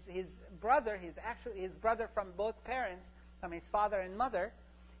Yusuf. His brother from both parents, from his father and mother.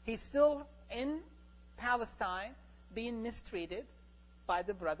 He's still in Palestine, being mistreated by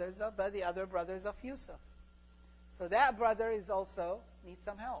the other brothers of Yusuf. So that brother is also needs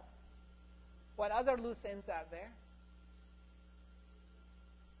some help. What other loose ends are there?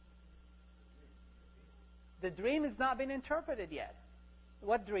 The dream has not been interpreted yet.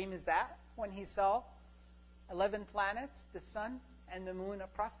 What dream is that? When he saw 11 planets, the sun and the moon are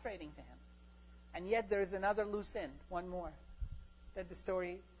prostrating to him. And yet there is another loose end, one more, that the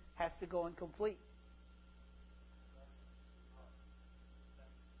story has to go and complete.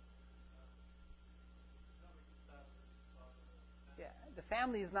 Yeah, the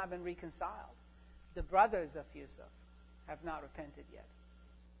family has not been reconciled. The brothers of Yusuf have not repented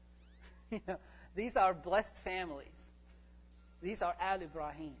yet. These are blessed families. These are Al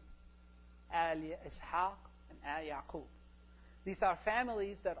Ibrahim, Al Ishaq, and Al Yaqub. These are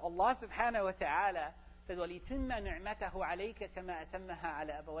families that Allah subhanahu wa ta'ala said, وَلِتُمَّ نِعْمَتَهُ عَلَيْكَ كَمَا أَتَمَّهَا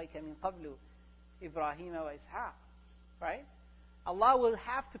عَلَى أَبَوَيْكَ مِنْ قَبْلُ إِبْرَاهِيمَ وَإِسْحَاقَ. Right? Allah will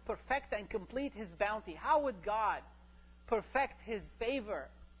have to perfect and complete His bounty. How would God perfect His favor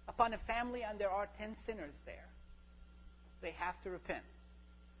upon a family and there are 10 sinners there? They have to repent.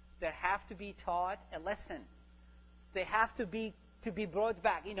 They have to be taught a lesson. They have to be brought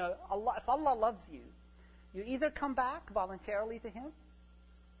back. If Allah loves you, you either come back voluntarily to Him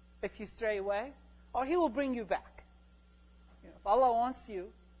if you stray away, or He will bring you back. If Allah wants you,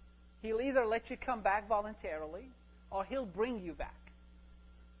 He'll either let you come back voluntarily, or He'll bring you back.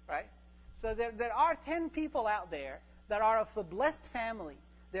 Right? So there are 10 people out there that are of a blessed family.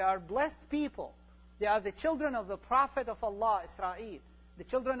 They are blessed people. They are the children of the Prophet of Allah, Israel, the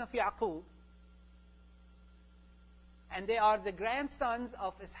children of Yaqub, and they are the grandsons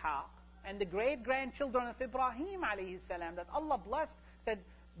of Ishaq, and the great-grandchildren of Ibrahim alayhi salam, that Allah blessed, said,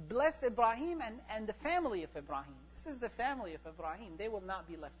 bless Ibrahim and the family of Ibrahim. This is the family of Ibrahim. They will not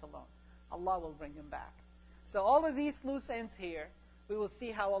be left alone. Allah will bring them back. So all of these loose ends here, we will see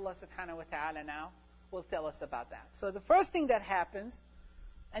how Allah subhanahu wa ta'ala now will tell us about that. So the first thing that happens,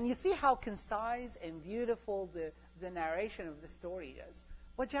 and you see how concise and beautiful the narration of the story is.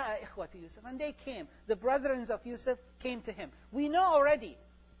 وَجَاءَ إِخْوَةُ يُوسُف. And they came. The brethren of Yusuf came to him. We know already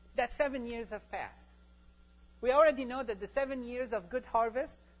that 7 years have passed. We already know that the 7 years of good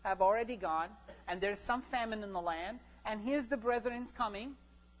harvest have already gone, and there's some famine in the land, and here's the brethren coming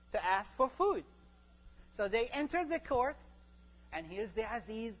to ask for food. So they enter the court, and here's the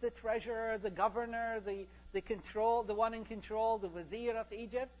Aziz, the treasurer, the governor, the one in control, the Wazir of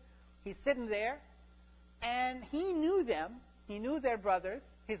Egypt. He's sitting there, and he knew them. He knew their brothers,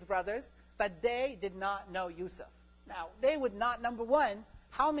 his brothers, but they did not know Yusuf. Now, they would not, number one,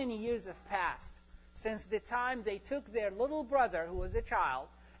 how many years have passed since the time they took their little brother, who was a child,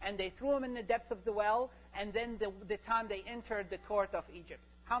 and they threw him in the depth of the well, and then the time they entered the court of Egypt.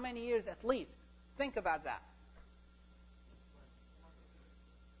 How many years at least? Think about that.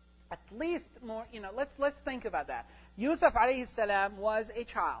 At least more, let's think about that. Yusuf alayhi salam was a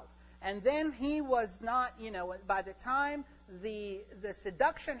child. And then he was not, by the time the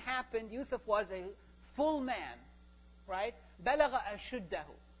seduction happened, Yusuf was a full man, right? بَلَغَ أَشُدَّهُ.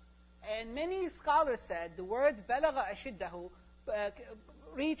 And many scholars said the word بَلَغَ أَشُدَّهُ,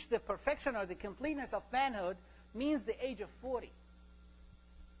 reach the perfection or the completeness of manhood, means the age of 40.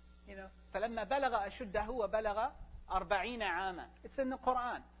 فَلَمَّا بَلَغَ أَشُدَّهُ وَبَلَغَ 40 عَامًا. It's in the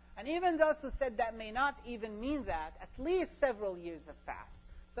Qur'an. And even those who said that may not even mean that, at least several years have passed.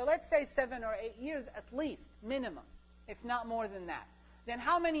 So let's say 7 or 8 years at least, minimum, if not more than that. Then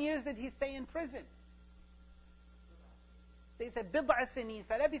how many years did he stay in prison? They said, بِضْعَ سِنِينَ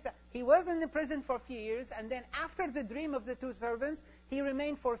فَلَبِثَ. He was in the prison for a few years, and then after the dream of the two servants, he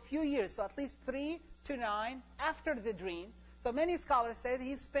remained for a few years, so at least 3 to 9 after the dream. So many scholars said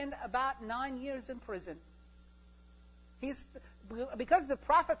he spent about 9 years in prison. Because the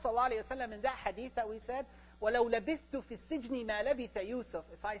Prophet ﷺ in that hadith that we said, وَلَوْ لَبِثْتُ فِي السِّجْنِ مَا لَبِثَ يُوسُف.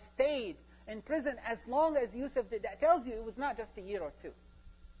 If I stayed in prison as long as Yusuf did, that tells you it was not just a year or two.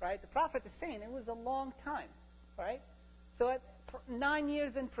 Right? The Prophet is saying it was a long time. Right? So 9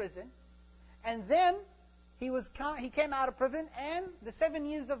 years in prison. And then he came out of prison, and the 7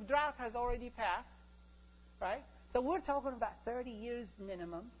 years of drought has already passed. Right? So we're talking about 30 years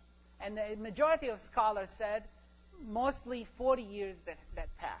minimum. And the majority of scholars said mostly 40 years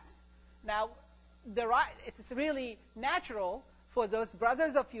that passed. Now, it's really natural for those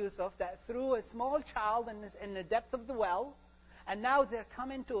brothers of Yusuf that threw a small child in the depth of the well, and now they're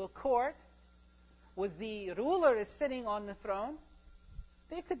coming to a court with the ruler is sitting on the throne.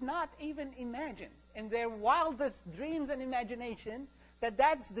 They could not even imagine in their wildest dreams and imagination that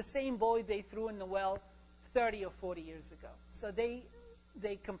that's the same boy they threw in the well 30 or 40 years ago. So they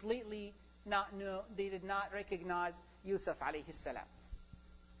completely they did not recognize Yusuf alayhi salam.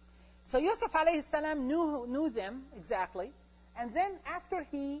 So Yusuf alayhi salam knew them exactly, and then after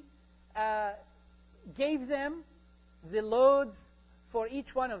he gave them the loads for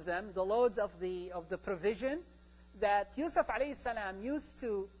each one of them, the loads of the provision that Yusuf alayhi salam used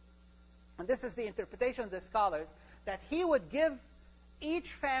to, and this is the interpretation of the scholars, that he would give each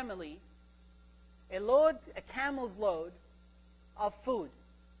family a camel's load of food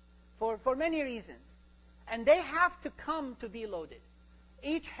for many reasons. And they have to come to be loaded.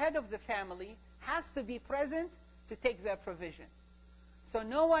 Each head of the family has to be present to take their provision. So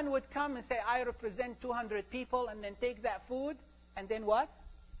no one would come and say, I represent 200 people, and then take that food, and then what?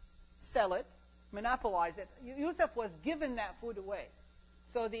 Sell it, monopolize it. Yusuf was given that food away.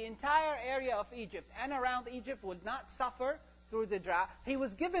 So the entire area of Egypt and around Egypt would not suffer through the drought. He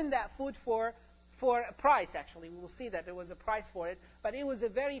was given that food for a price, actually. We'll see that there was a price for it, but it was a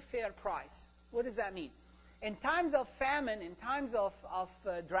very fair price. What does that mean? In times of famine, in times of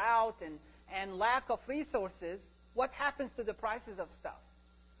drought and lack of resources, what happens to the prices of stuff?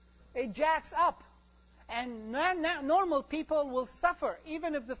 It jacks up. And normal people will suffer,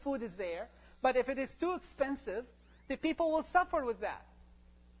 even if the food is there. But if it is too expensive, the people will suffer with that.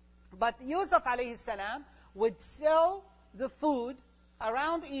 But Yusuf alayhi salam would sell the food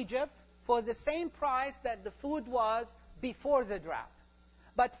around Egypt for the same price that the food was before the drought.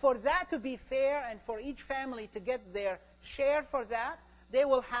 But for that to be fair and for each family to get their share for that, they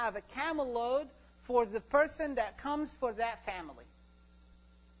will have a camel load for the person that comes for that family.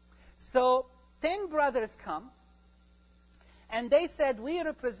 So 10 brothers come, and they said, we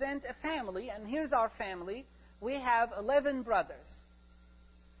represent a family, and here's our family. We have 11 brothers.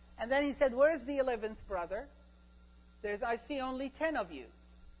 And then he said, where is the 11th brother? I see only 10 of you.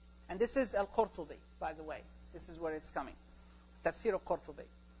 And this is Al-Qurtubi, by the way. This is where it's coming. Tafsir al-Qurtubi.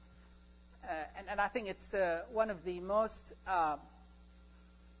 And I think it's one of the most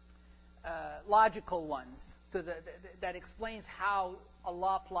logical ones that explains how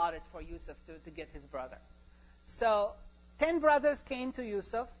Allah plotted for Yusuf to get his brother. So 10 brothers came to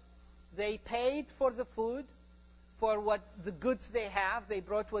Yusuf. They paid for the food, for what the goods they have. They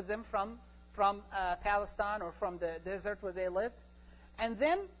brought with them from Palestine or from the desert where they lived. And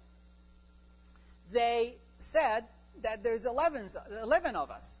then they said that there's 11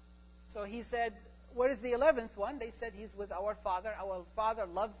 of us. So he said, where is the 11th one? They said, he's with our father. Our father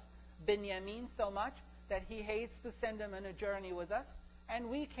loves Yamin so much that he hates to send him on a journey with us. And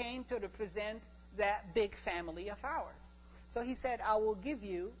we came to represent that big family of ours. So he said, I will give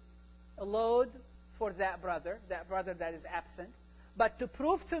you a load for that brother that is absent. But to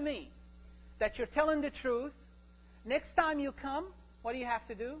prove to me that you're telling the truth, next time you come, what do you have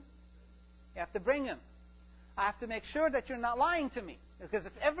to do? You have to bring him. I have to make sure that you're not lying to me. Because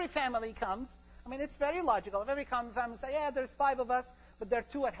if every family comes, I mean, it's very logical. If every family says, yeah, there's 5 of us, but there are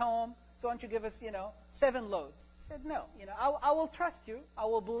 2 at home, so why don't you give us, 7 loads? I said, no, I will trust you, I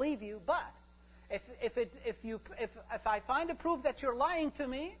will believe you, but if I find a proof that you're lying to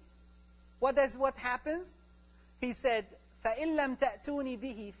me, what happens? He said, فَإِن لَمْ تَأْتُونِ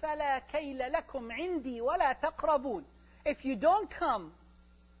بِهِ فَلَا كَيْلَ لَكُمْ عِنْدِي وَلَا تَقْرَبُونَ. If you don't come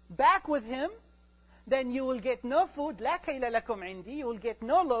back with him, then you will get no food. لَا كَيْلَ لَكُمْ عِنْدِي. You will get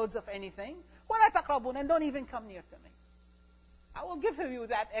no loads of anything. وَلَا تَقْرَبُونَ. And don't even come near to me. I will give you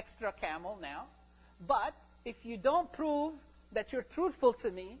that extra camel now. But if you don't prove that you're truthful to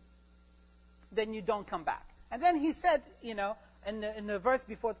me, then you don't come back. And then he said, in the verse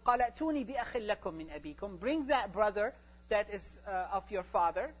before, قَالَ أَتُونِي بِأَخٍ لَكُمْ مِنْ أَبِيكُمْ. Bring that brother that is of your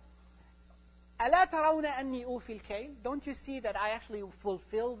father. أَلَا تَرَوْنَ أَنِّي أُوفِي الْكَيْلِ. Don't you see that I actually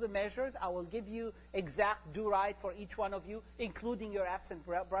fulfill the measures? I will give you exact do-right for each one of you, including your absent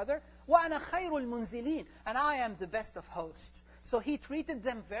brother. وَأَنَا خَيْرُ الْمُنْزِلِينَ. And I am the best of hosts. So he treated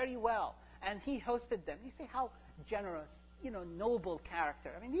them very well, and he hosted them. You see how generous, noble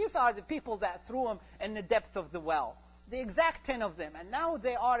character. I mean, these are the people that threw him in the depth of the well. The exact 10 of them. And now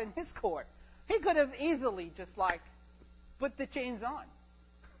they are in his court. He could have easily just put the chains on.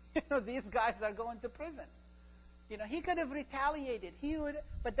 These guys are going to prison. He could have retaliated.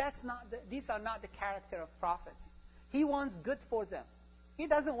 But these are not the character of prophets. He wants good for them. He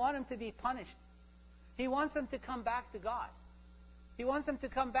doesn't want them to be punished. He wants them to come back to God. He wants them to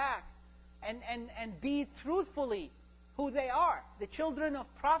come back and be truthfully who they are, the children of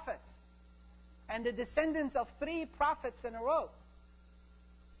prophets and the descendants of 3 prophets in a row.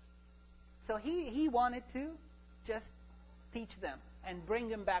 So he wanted to just teach them and bring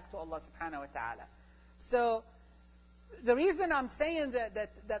them back to Allah subhanahu wa ta'ala. So the reason I'm saying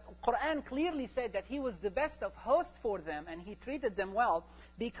that Qur'an clearly said that he was the best of hosts for them and he treated them well,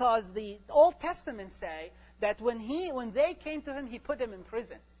 because the Old Testament say that when they came to him, he put them in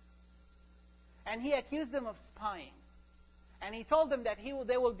prison. And he accused them of spying. And he told them that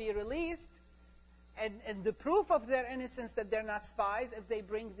they will be released, and the proof of their innocence that they're not spies if they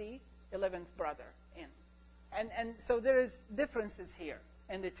bring the 11th brother in. And so there is differences here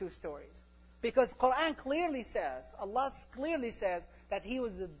in the 2 stories. Because Qur'an clearly says, Allah clearly says that he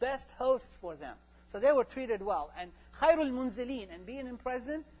was the best host for them. So they were treated well. And khairul munzilin, and being in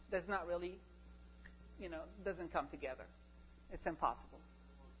prison, does not really, doesn't come together. It's impossible.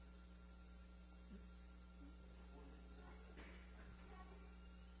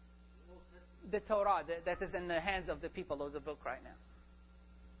 The Torah that is in the hands of the people of the book right now.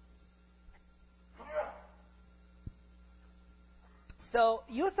 So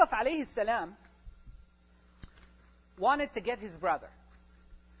Yusuf alayhi salam wanted to get his brother.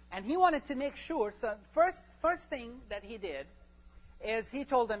 And he wanted to make sure, so first thing that he did is he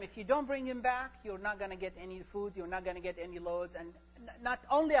told them, if you don't bring him back, you're not going to get any food, you're not going to get any loads, and not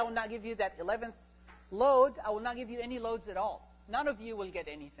only I will not give you that 11th load, I will not give you any loads at all. None of you will get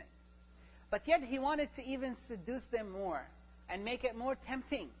anything. But yet he wanted to even seduce them more and make it more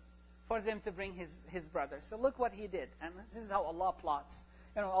tempting for them to bring his brother. So look what he did. And this is how Allah plots.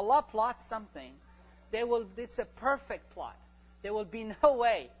 Allah plots something. It's a perfect plot. There will be no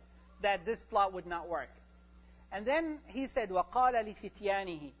way that this plot would not work. And then he said, وَقَالَ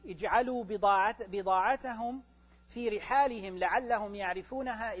لِفِتْيَانِهِ اجْعَلُوا بِضَاعَتَهُمْ فِي رِحَالِهِمْ لَعَلَّهُمْ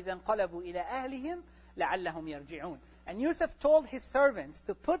يَعْرِفُونَهَا إِذَا انْقَلَبُوا إِلَىٰ أَهْلِهِمْ لَعَلَّهُمْ يَرْجِعُونَ. And Yusuf told his servants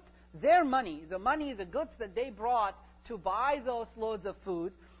to put their money, the goods that they brought to buy those loads of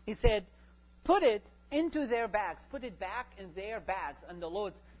food, he said, put it into their bags. Put it back in their bags and the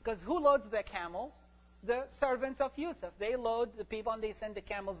loads. Because who loads the camel? The servants of Yusuf. They load the people and they send the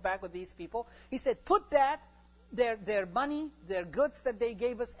camels back with these people. He said, put that, their money, their goods that they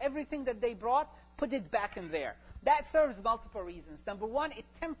gave us, everything that they brought, put it back in there. That serves multiple reasons. Number one, it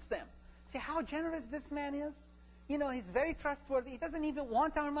tempts them. See how generous this man is? He's very trustworthy. He doesn't even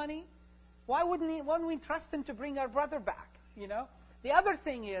want our money. Why wouldn't we trust him to bring our brother back? The other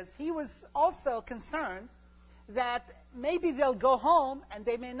thing is, he was also concerned that maybe they'll go home and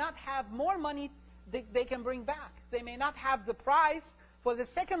they may not have more money they can bring back. They may not have the price for the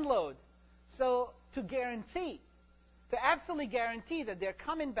second load. So to absolutely guarantee that they're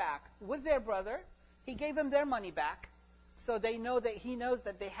coming back with their brother, he gave them their money back. So they know that he knows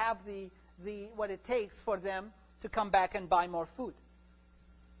that they have what it takes for them to come back and buy more food.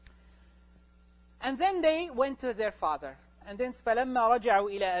 And then they went to their father. And then فَلَمَّا رَجَعُوا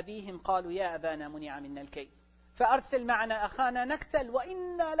إِلَىٰ أَبِيهِمْ قَالُوا يَا أَبَانَا مُنِعَ مِنَّا الْكَيْلُ فَأَرْسِلْ مَعَنَا أَخَانَا نَكْتَلْ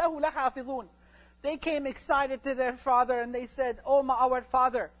وَإِنَّا لَهُ لَحَافِظُونَ. They came excited to their father and they said, our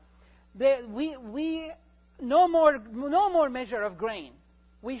father, we no more measure of grain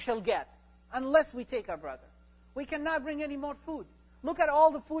we shall get unless we take our brother. We cannot bring any more food. Look at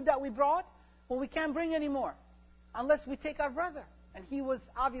all the food that we brought. Well, we can't bring any more unless we take our brother. And he was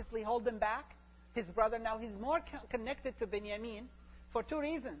obviously holding back his brother. Now he's more connected to Binyamin for two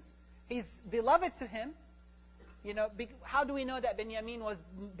reasons. He's beloved to him. You know, how do we know that Binyamin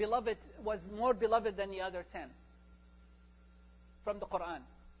was more beloved than the other 10? From the Qur'an.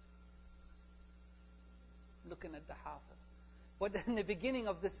 Looking at the Hafiz. What in the beginning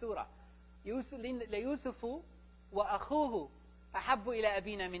of the surah? لَيُوسُفُ وَأَخُوهُ أَحَبُّ إِلَىٰ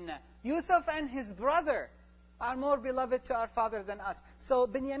أَبِينَا مِنَّا. Yusuf and his brother are more beloved to our father than us. So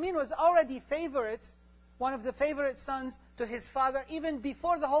Binyamin was already favorite, one of the favorite sons to his father, even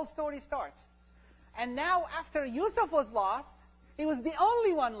before the whole story starts. And now, after Yusuf was lost, he was the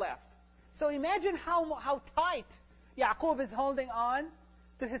only one left. So imagine how tight Yaqub is holding on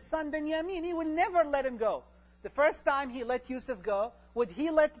to his son Binyamin. He will never let him go. The first time he let Yusuf go, would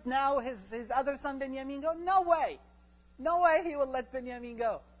he let now his other son Binyamin go? No way. No way he will let Binyamin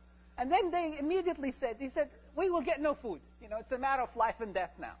go. And then they immediately said, we will get no food. You know, it's a matter of life and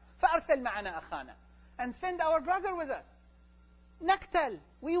death now. فَأَرْسَلْ مَعَنَا أَخَانَا. And send our brother with us. نَقْتَلْ.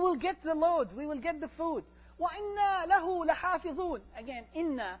 We will get the loads. We will get the food. وَإِنَّا لَهُ لَحَافِظُونَ. Again,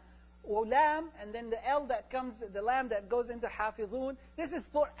 inna, lam, and then the L that comes, the lam that goes into حافظون. This is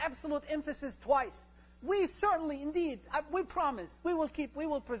for absolute emphasis twice. We certainly, indeed, we promise, we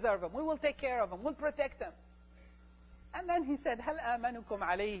will preserve him, we will take care of him, we'll protect him. And then he said, هَلْ آمَنُكُمْ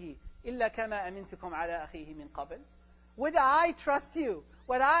عَلَيْهِ إِلَّا كَمَا أَمِنْتُكُمْ عَلَىٰ أَخِيهِ مِنْ قَبْلِ. Would I trust you?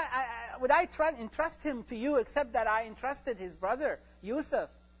 Would I entrust him to you except that I entrusted his brother, Yusuf,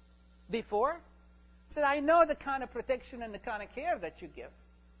 before? He said, I know the kind of protection and the kind of care that you give.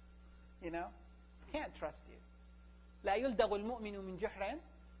 You know, can't trust you. لَا يُلْدَغُ الْمُؤْمِنُ مِنْ جُحْرٍ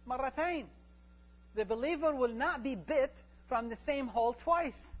مَرَّتَيْنِ. The believer will not be bit from the same hole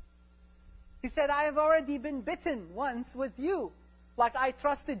twice. He said, I have already been bitten once with you, like I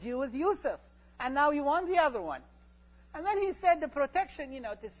trusted you with Yusuf. And now you want the other one. And then he said the protection, you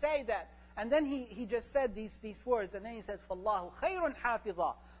know, to say that. And then he just said these words. And then he said, فَاللَّهُ خَيْرٌ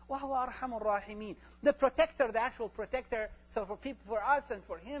حَافِظًا وَهُوَ أَرْحَمُ الرَّاحِمِينَ. The protector, the actual protector. So for people, for us and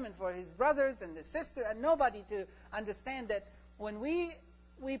for him and for his brothers and his sister and nobody to understand that when we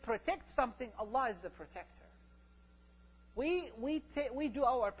protect something, Allah is the protector. We do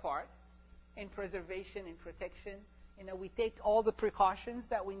our part in preservation, in protection. You know, we take all the precautions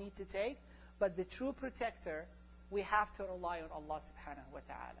that we need to take. But the true protector, we have to rely on Allah subhanahu wa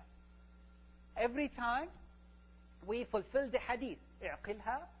ta'ala. Every time we fulfill the hadith,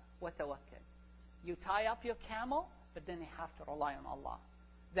 اعقلها وتوكل. You tie up your camel, but then you have to rely on Allah.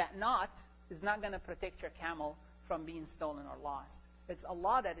 That knot is not going to protect your camel from being stolen or lost. It's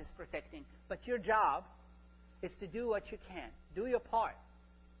Allah that is protecting. But your job is to do what you can. Do your part.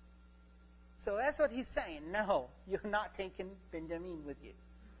 So that's what he's saying. No, you're not taking Benjamin with you.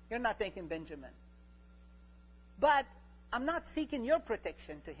 You're not taking Benjamin. But I'm not seeking your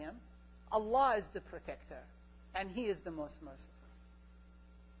protection to him. Allah is the protector. And he is the most merciful.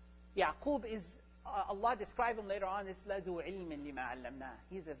 Yaqub is, Allah described him later on, لَذُو عِلْمٍ لِمَا عَلَّمْنَاهُ.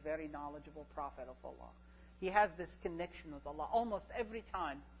 He's a very knowledgeable prophet of Allah. He has this connection with Allah. Almost every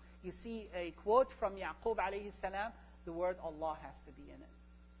time you see a quote from Yaqub alayhi salam, the word Allah has to be in it.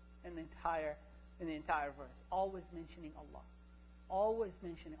 In the entire verse. Always mentioning Allah. Always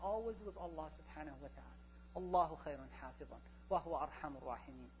mentioning, always with Allah subhanahu wa ta'ala. Allahu khayrun hafidhan. Wa huwa arhamur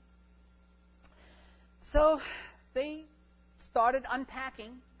rahimin. So they started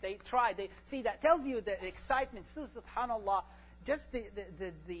unpacking. They tried. See, that tells you the excitement. Subhanallah. Just the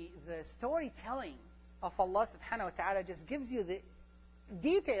storytelling of Allah subhanahu wa ta'ala just gives you the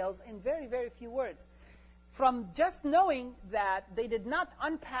details in very, very few words. From just knowing that they did not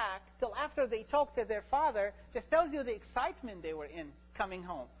unpack till after they talked to their father, just tells you the excitement they were in coming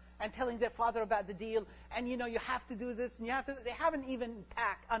home and telling their father about the deal. And you know, you have to do this, and you have to. They haven't even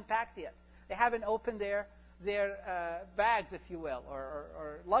unpacked yet. They haven't opened their bags, if you will,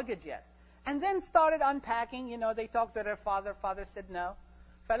 or luggage yet. And then started unpacking. You know, they talked to their father. Father said no.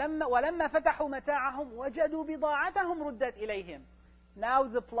 وَلَمَّا فَتَحُوا مَتَاعَهُمْ وَجَدُوا بِضَاعَتَهُمْ رُدَّتْ إِلَيْهِمْ. Now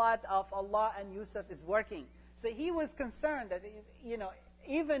the plot of Allah and Yusuf is working. So he was concerned that, you know,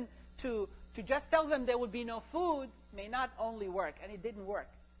 even to just tell them there would be no food may not only work. And it didn't work.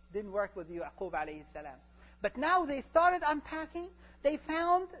 Didn't work with Yaqub alayhi salam. But now they started unpacking. They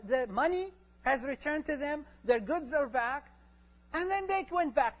found the money has returned to them. Their goods are back. And then they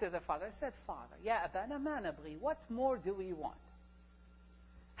went back to their father. They said, Father, Ya abana ma nabghi, what more do we want?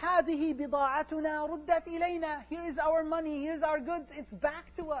 هذه بضاعتنا ردت إلينا. Here is our money, here's our goods, it's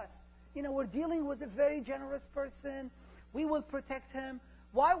back to us. we're dealing with a very generous person. We will protect him.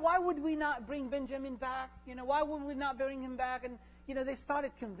 Why would we not bring Benjamin back? Why would we not bring him back? And, they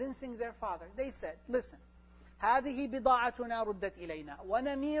started convincing their father. They said, listen, هذه بضاعتنا ردت إلينا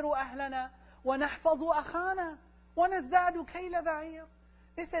ونمير أهلنا ونحفظ أخانا ونزداد كيل بعير.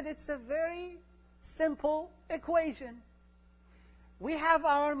 They said it's a very simple equation. We have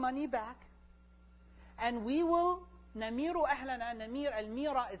our money back, and we will نمير أهلنا. نمير,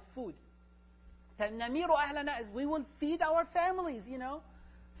 الميرة is food. نمير أهلنا is we will feed our families.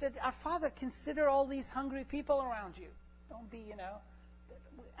 Said, our father, consider all these hungry people around you. Don't be,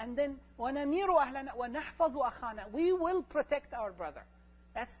 And then, وَنَمِيرُ أَهْلَنَا وَنَحْفَظُ أَخَانَا. We will protect our brother.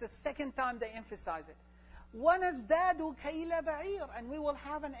 That's the second time they emphasize it. وَنَزْدَادُ كَيْلَ بَعِيرٍ. And we will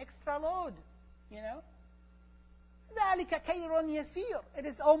have an extra load. ذَلِكَ كَيْرٌ يَسِيرٌ. It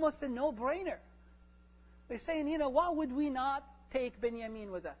is almost a no-brainer. They're saying, why would we not take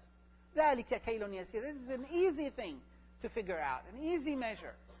Benjamin with us? ذَلِكَ كَيْلٌ يَسِيرٌ. This is an easy thing to figure out, an easy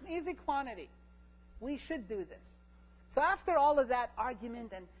measure, an easy quantity. We should do this. So after all of that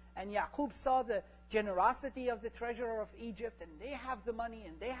argument, and Yaqub saw the generosity of the treasurer of Egypt, and they have the money,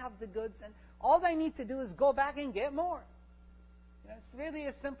 and they have the goods, and all they need to do is go back and get more. It's really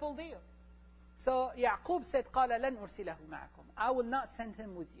a simple deal. So Yaqub said, قَالَ لَنْ أُرْسِلَهُ مَعَكُمْ. I will not send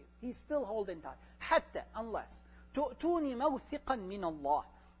him with you. He's still holding tight. حَتَّى, unless, تُؤْتُونِ مَوْثِقًا مِنَ اللَّهِ.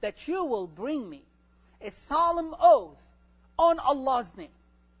 That you will bring me a solemn oath on Allah's name.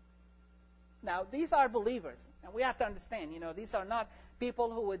 Now, these are believers. And we have to understand, these are not people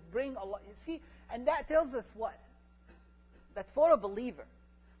who would bring Allah. You see, and that tells us what? That for a believer,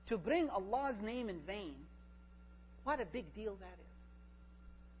 to bring Allah's name in vain, what a big deal that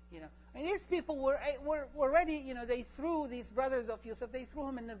is. And these people were ready, they threw these brothers of Yusuf, they threw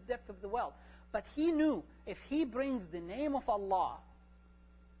him in the depth of the well. But he knew, if he brings the name of Allah,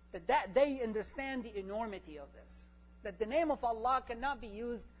 that they understand the enormity of this. That the name of Allah cannot be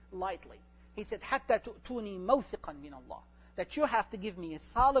used lightly. He said, حَتَّى تُؤْتُونِي مَوْثِقًا مِنَ اللَّهِ. That you have to give me a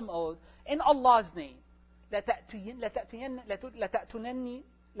solemn oath in Allah's name.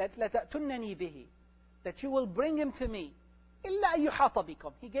 لَتَأْتُنَنِّي بِهِ. That you will bring him to me. إِلَّا يُحَاطَ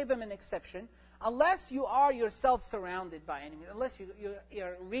بِكُمْ. He gave him an exception. Unless you are yourself surrounded by enemies. Unless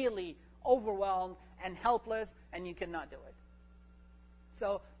you're really overwhelmed and helpless and you cannot do it.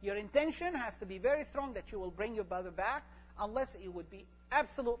 So your intention has to be very strong that you will bring your brother back, unless it would be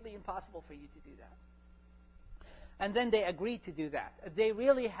absolutely impossible for you to do that. And then they agreed to do that. They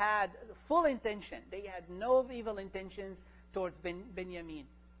really had full intention. They had no evil intentions towards Benjamin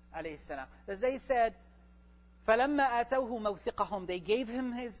alayhi salam. As they said, فَلَمَّا آتَوْهُ مَوْثِقَهُم. They gave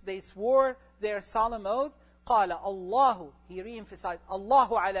him they swore their solemn oath. قَالَ اللَّهُ. He re-emphasized, اللَّهُ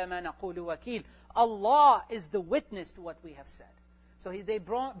عَلَى مَا نَقُولُ وَكِيلٌ. Allah is the witness to what we have said. So they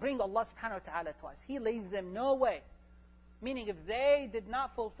bring Allah subhanahu wa ta'ala twice. He leaves them no way. Meaning if they did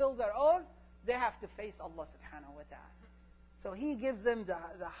not fulfill their oath, they have to face Allah subhanahu wa ta'ala. So He gives them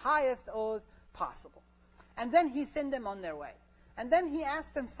the highest oath possible. And then He sent them on their way. And then He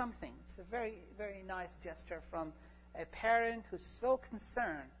asked them something. It's a very, very nice gesture from a parent who's so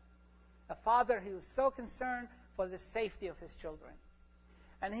concerned, a father who is so concerned for the safety of his children.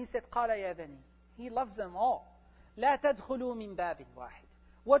 And He said, قَالَ يَا بَنِي. He loves them all. لا تدخلوا من باب واحد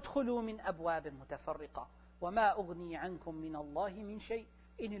وادخلوا من أبواب متفرقة وما أغني عنكم من الله من شيء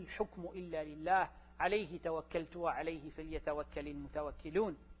إن الحكم إلا لله عليه توكلت وعليه فليتوكل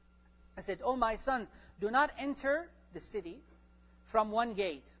المتوكلون. I said, oh my sons, do not enter the city from one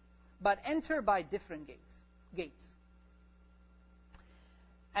gate, but enter by different gates.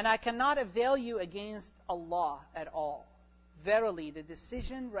 And I cannot avail you against Allah at all. Verily, the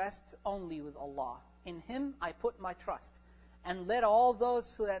decision rests only with Allah. In Him I put my trust, and let all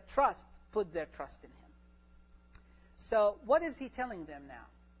those who that trust put their trust in Him. So what is He telling them now?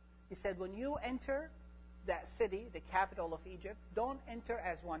 He said, when you enter that city, the capital of Egypt, don't enter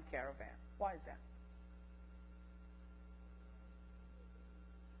as one caravan. Why is that?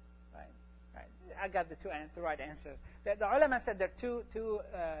 Right. I got the right answers. The ulama said there are two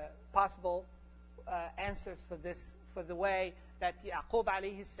possible answers for this, for the way that Yaqub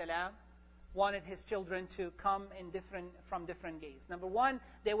alayhi salam wanted his children to come from different gates. Number one,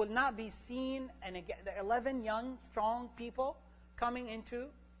 they will not be seen, and the 11 young, strong people coming into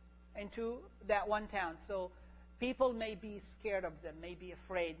that one town. So people may be scared of them, may be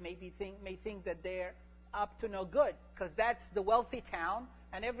afraid, may think that they're up to no good, because that's the wealthy town,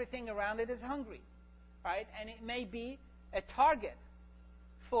 and everything around it is hungry, right? And it may be a target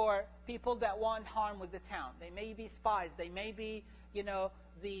for people that want harm with the town. They may be spies. They may be,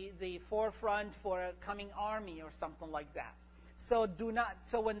 the forefront for a coming army or something like that. So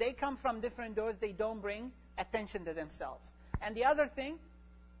when they come from different doors, they don't bring attention to themselves. And the other thing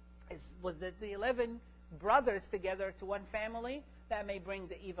was that the 11 brothers together to one family, that may bring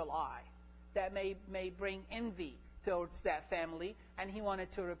the evil eye. That may bring envy towards that family, and he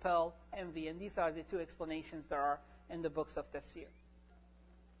wanted to repel envy. And these are the two explanations there are in the books of tafsir.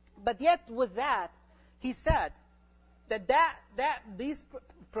 But yet with that, he said that these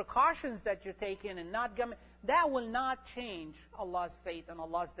precautions that you're taking and not coming, that will not change Allah's fate and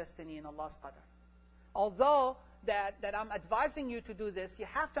Allah's destiny and Allah's qadr. Although that I'm advising you to do this, you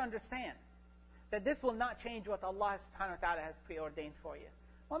have to understand that this will not change what Allah subhanahu wa ta'ala has preordained for you.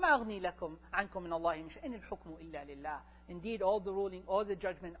 وَمَا أَغْنِي لَكُمْ عَنْكُمْ مِنَ اللَّهِ مِنْ شَيْءٍ إِنِ الْحُكْمُ إِلَّا لِلَّهِ. Indeed, all the ruling, all the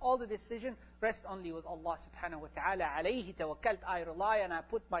judgment, all the decision rest only with Allah subhanahu wa ta'ala. عَلَيْهِ تَوَكَّلْتُ, I rely and I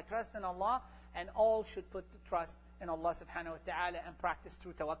put my trust in Allah, and all should put trust in Allah subhanahu wa ta'ala and practice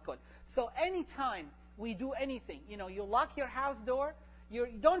through tawakkul. So anytime we do anything, you lock your house door, you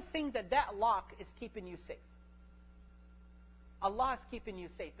don't think that lock is keeping you safe. Allah is keeping you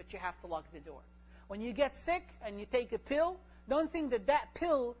safe, but you have to lock the door. When you get sick and you take a pill, don't think that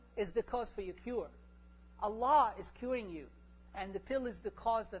pill is the cause for your cure. Allah is curing you, and the pill is the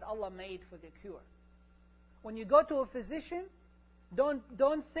cause that Allah made for the cure. When you go to a physician, don't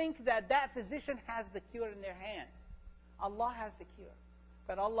think that physician has the cure in their hand. Allah has the cure.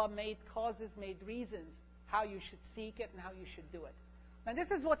 But Allah made causes, made reasons how you should seek it and how you should do it. And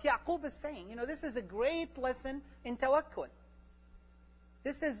this is what Yaqub is saying. This is a great lesson in tawakkul.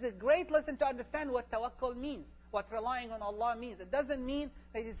 This is a great lesson to understand what tawakkul means, what relying on Allah means. It doesn't mean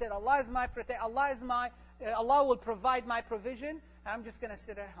that you said, Allah is my protector, Allah will provide my provision, and I'm just going to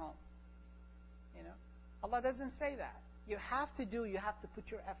sit at home. Allah doesn't say that. You have to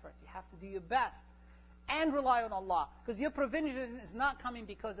put your effort. You have to do your best and rely on Allah. Because your provision is not coming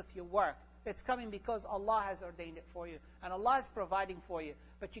because of your work. It's coming because Allah has ordained it for you. And Allah is providing for you.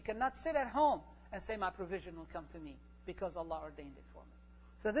 But you cannot sit at home and say, my provision will come to me because Allah ordained it for me.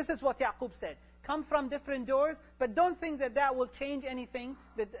 So this is what Yaqub said. Come from different doors, but don't think that will change anything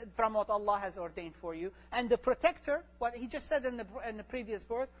from what Allah has ordained for you. And the protector, what he just said in the previous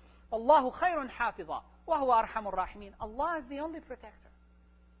verse, Allahu khayrun hafidha, wa huwa arhamur rahimin. Allah is the only protector.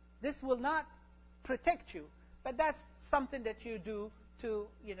 This will not protect you, but that's something that you do to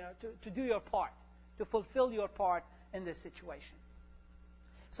do your part, to fulfill your part in this situation.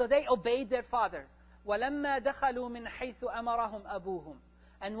 So they obeyed their fathers. وَلَمَّا دَخَلُوا مِنْ حَيْثُ أَمَرَهُمْ أَبُوهُم.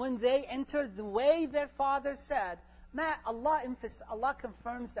 And when they entered the way their father said, Allah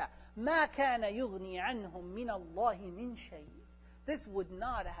confirms that, مَا كَانَ يُغْنِي عَنْهُم مِّنَ اللَّهِ مِنْ شَيْءٍ. This would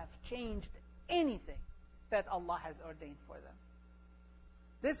not have changed anything that Allah has ordained for them.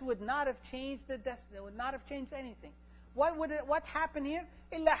 This would not have changed the destiny. It would not have changed anything. What happened here?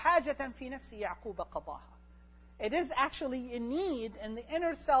 إِلَّا حَاجَةً فِي نَفْسِ يَعْقُوبَ قَضَاهَا. It is actually a need in the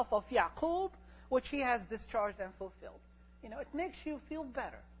inner self of Yaqub, which he has discharged and fulfilled. It makes you feel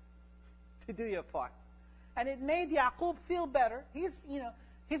better to do your part. And it made Yaqub feel better. He's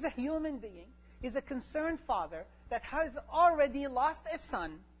a human being. He's a concerned father that has already lost a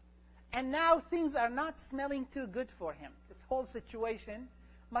son. And now things are not smelling too good for him. This whole situation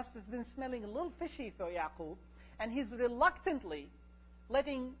must have been smelling a little fishy for Yaqub. And he's reluctantly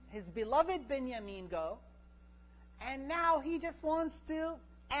letting his beloved Yamin go. And now he just wants to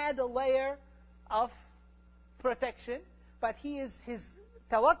add a layer of protection. But his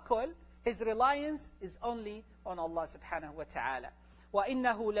tawakkul, his reliance is only on Allah subhanahu wa ta'ala.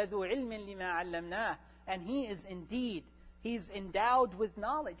 وَإِنَّهُ لَذُو عِلْمٍ لِمَا عَلَّمْنَاهُ. And he's endowed with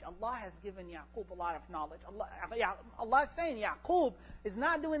knowledge. Allah has given Yaqub a lot of knowledge. Allah is saying Yaqub is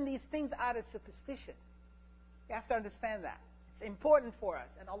not doing these things out of superstition. You have to understand that. It's important for us.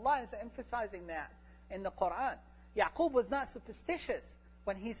 And Allah is emphasizing that in the Qur'an. Yaqub was not superstitious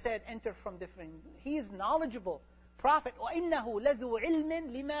when he said enter from different. He is knowledgeable. Prophet, وَإِنَّهُ لَذُو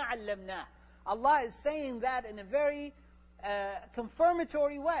عِلْمٍ لِمَا عَلَّمْنَاهُ. Allah is saying that in a very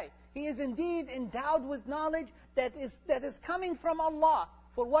confirmatory way. He is indeed endowed with knowledge that is coming from Allah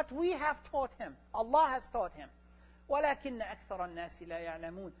for what we have taught him. Allah has taught him. وَلَكِنَّ أَكْثَرَ النَّاسِ لَا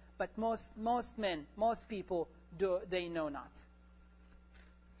يَعْلَمُونَ. But most men, most people, they know not.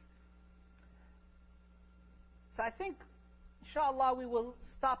 So I think, inshallah, we will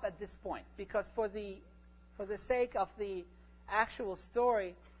stop at this point, because for the sake of the actual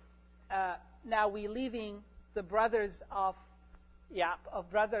story, now we're leaving the brothers of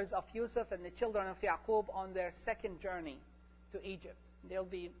Yusuf and the children of Yaqub on their second journey to Egypt. There'll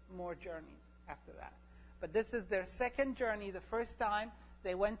be more journeys after that. But this is their second journey. The first time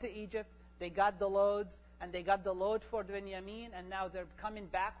they went to Egypt, they got the loads, and they got the load for Yamin, and now they're coming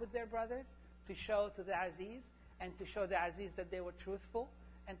back with their brothers to show to the Aziz. and to show the Aziz that they were truthful,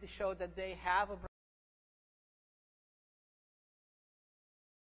 and to show that they have a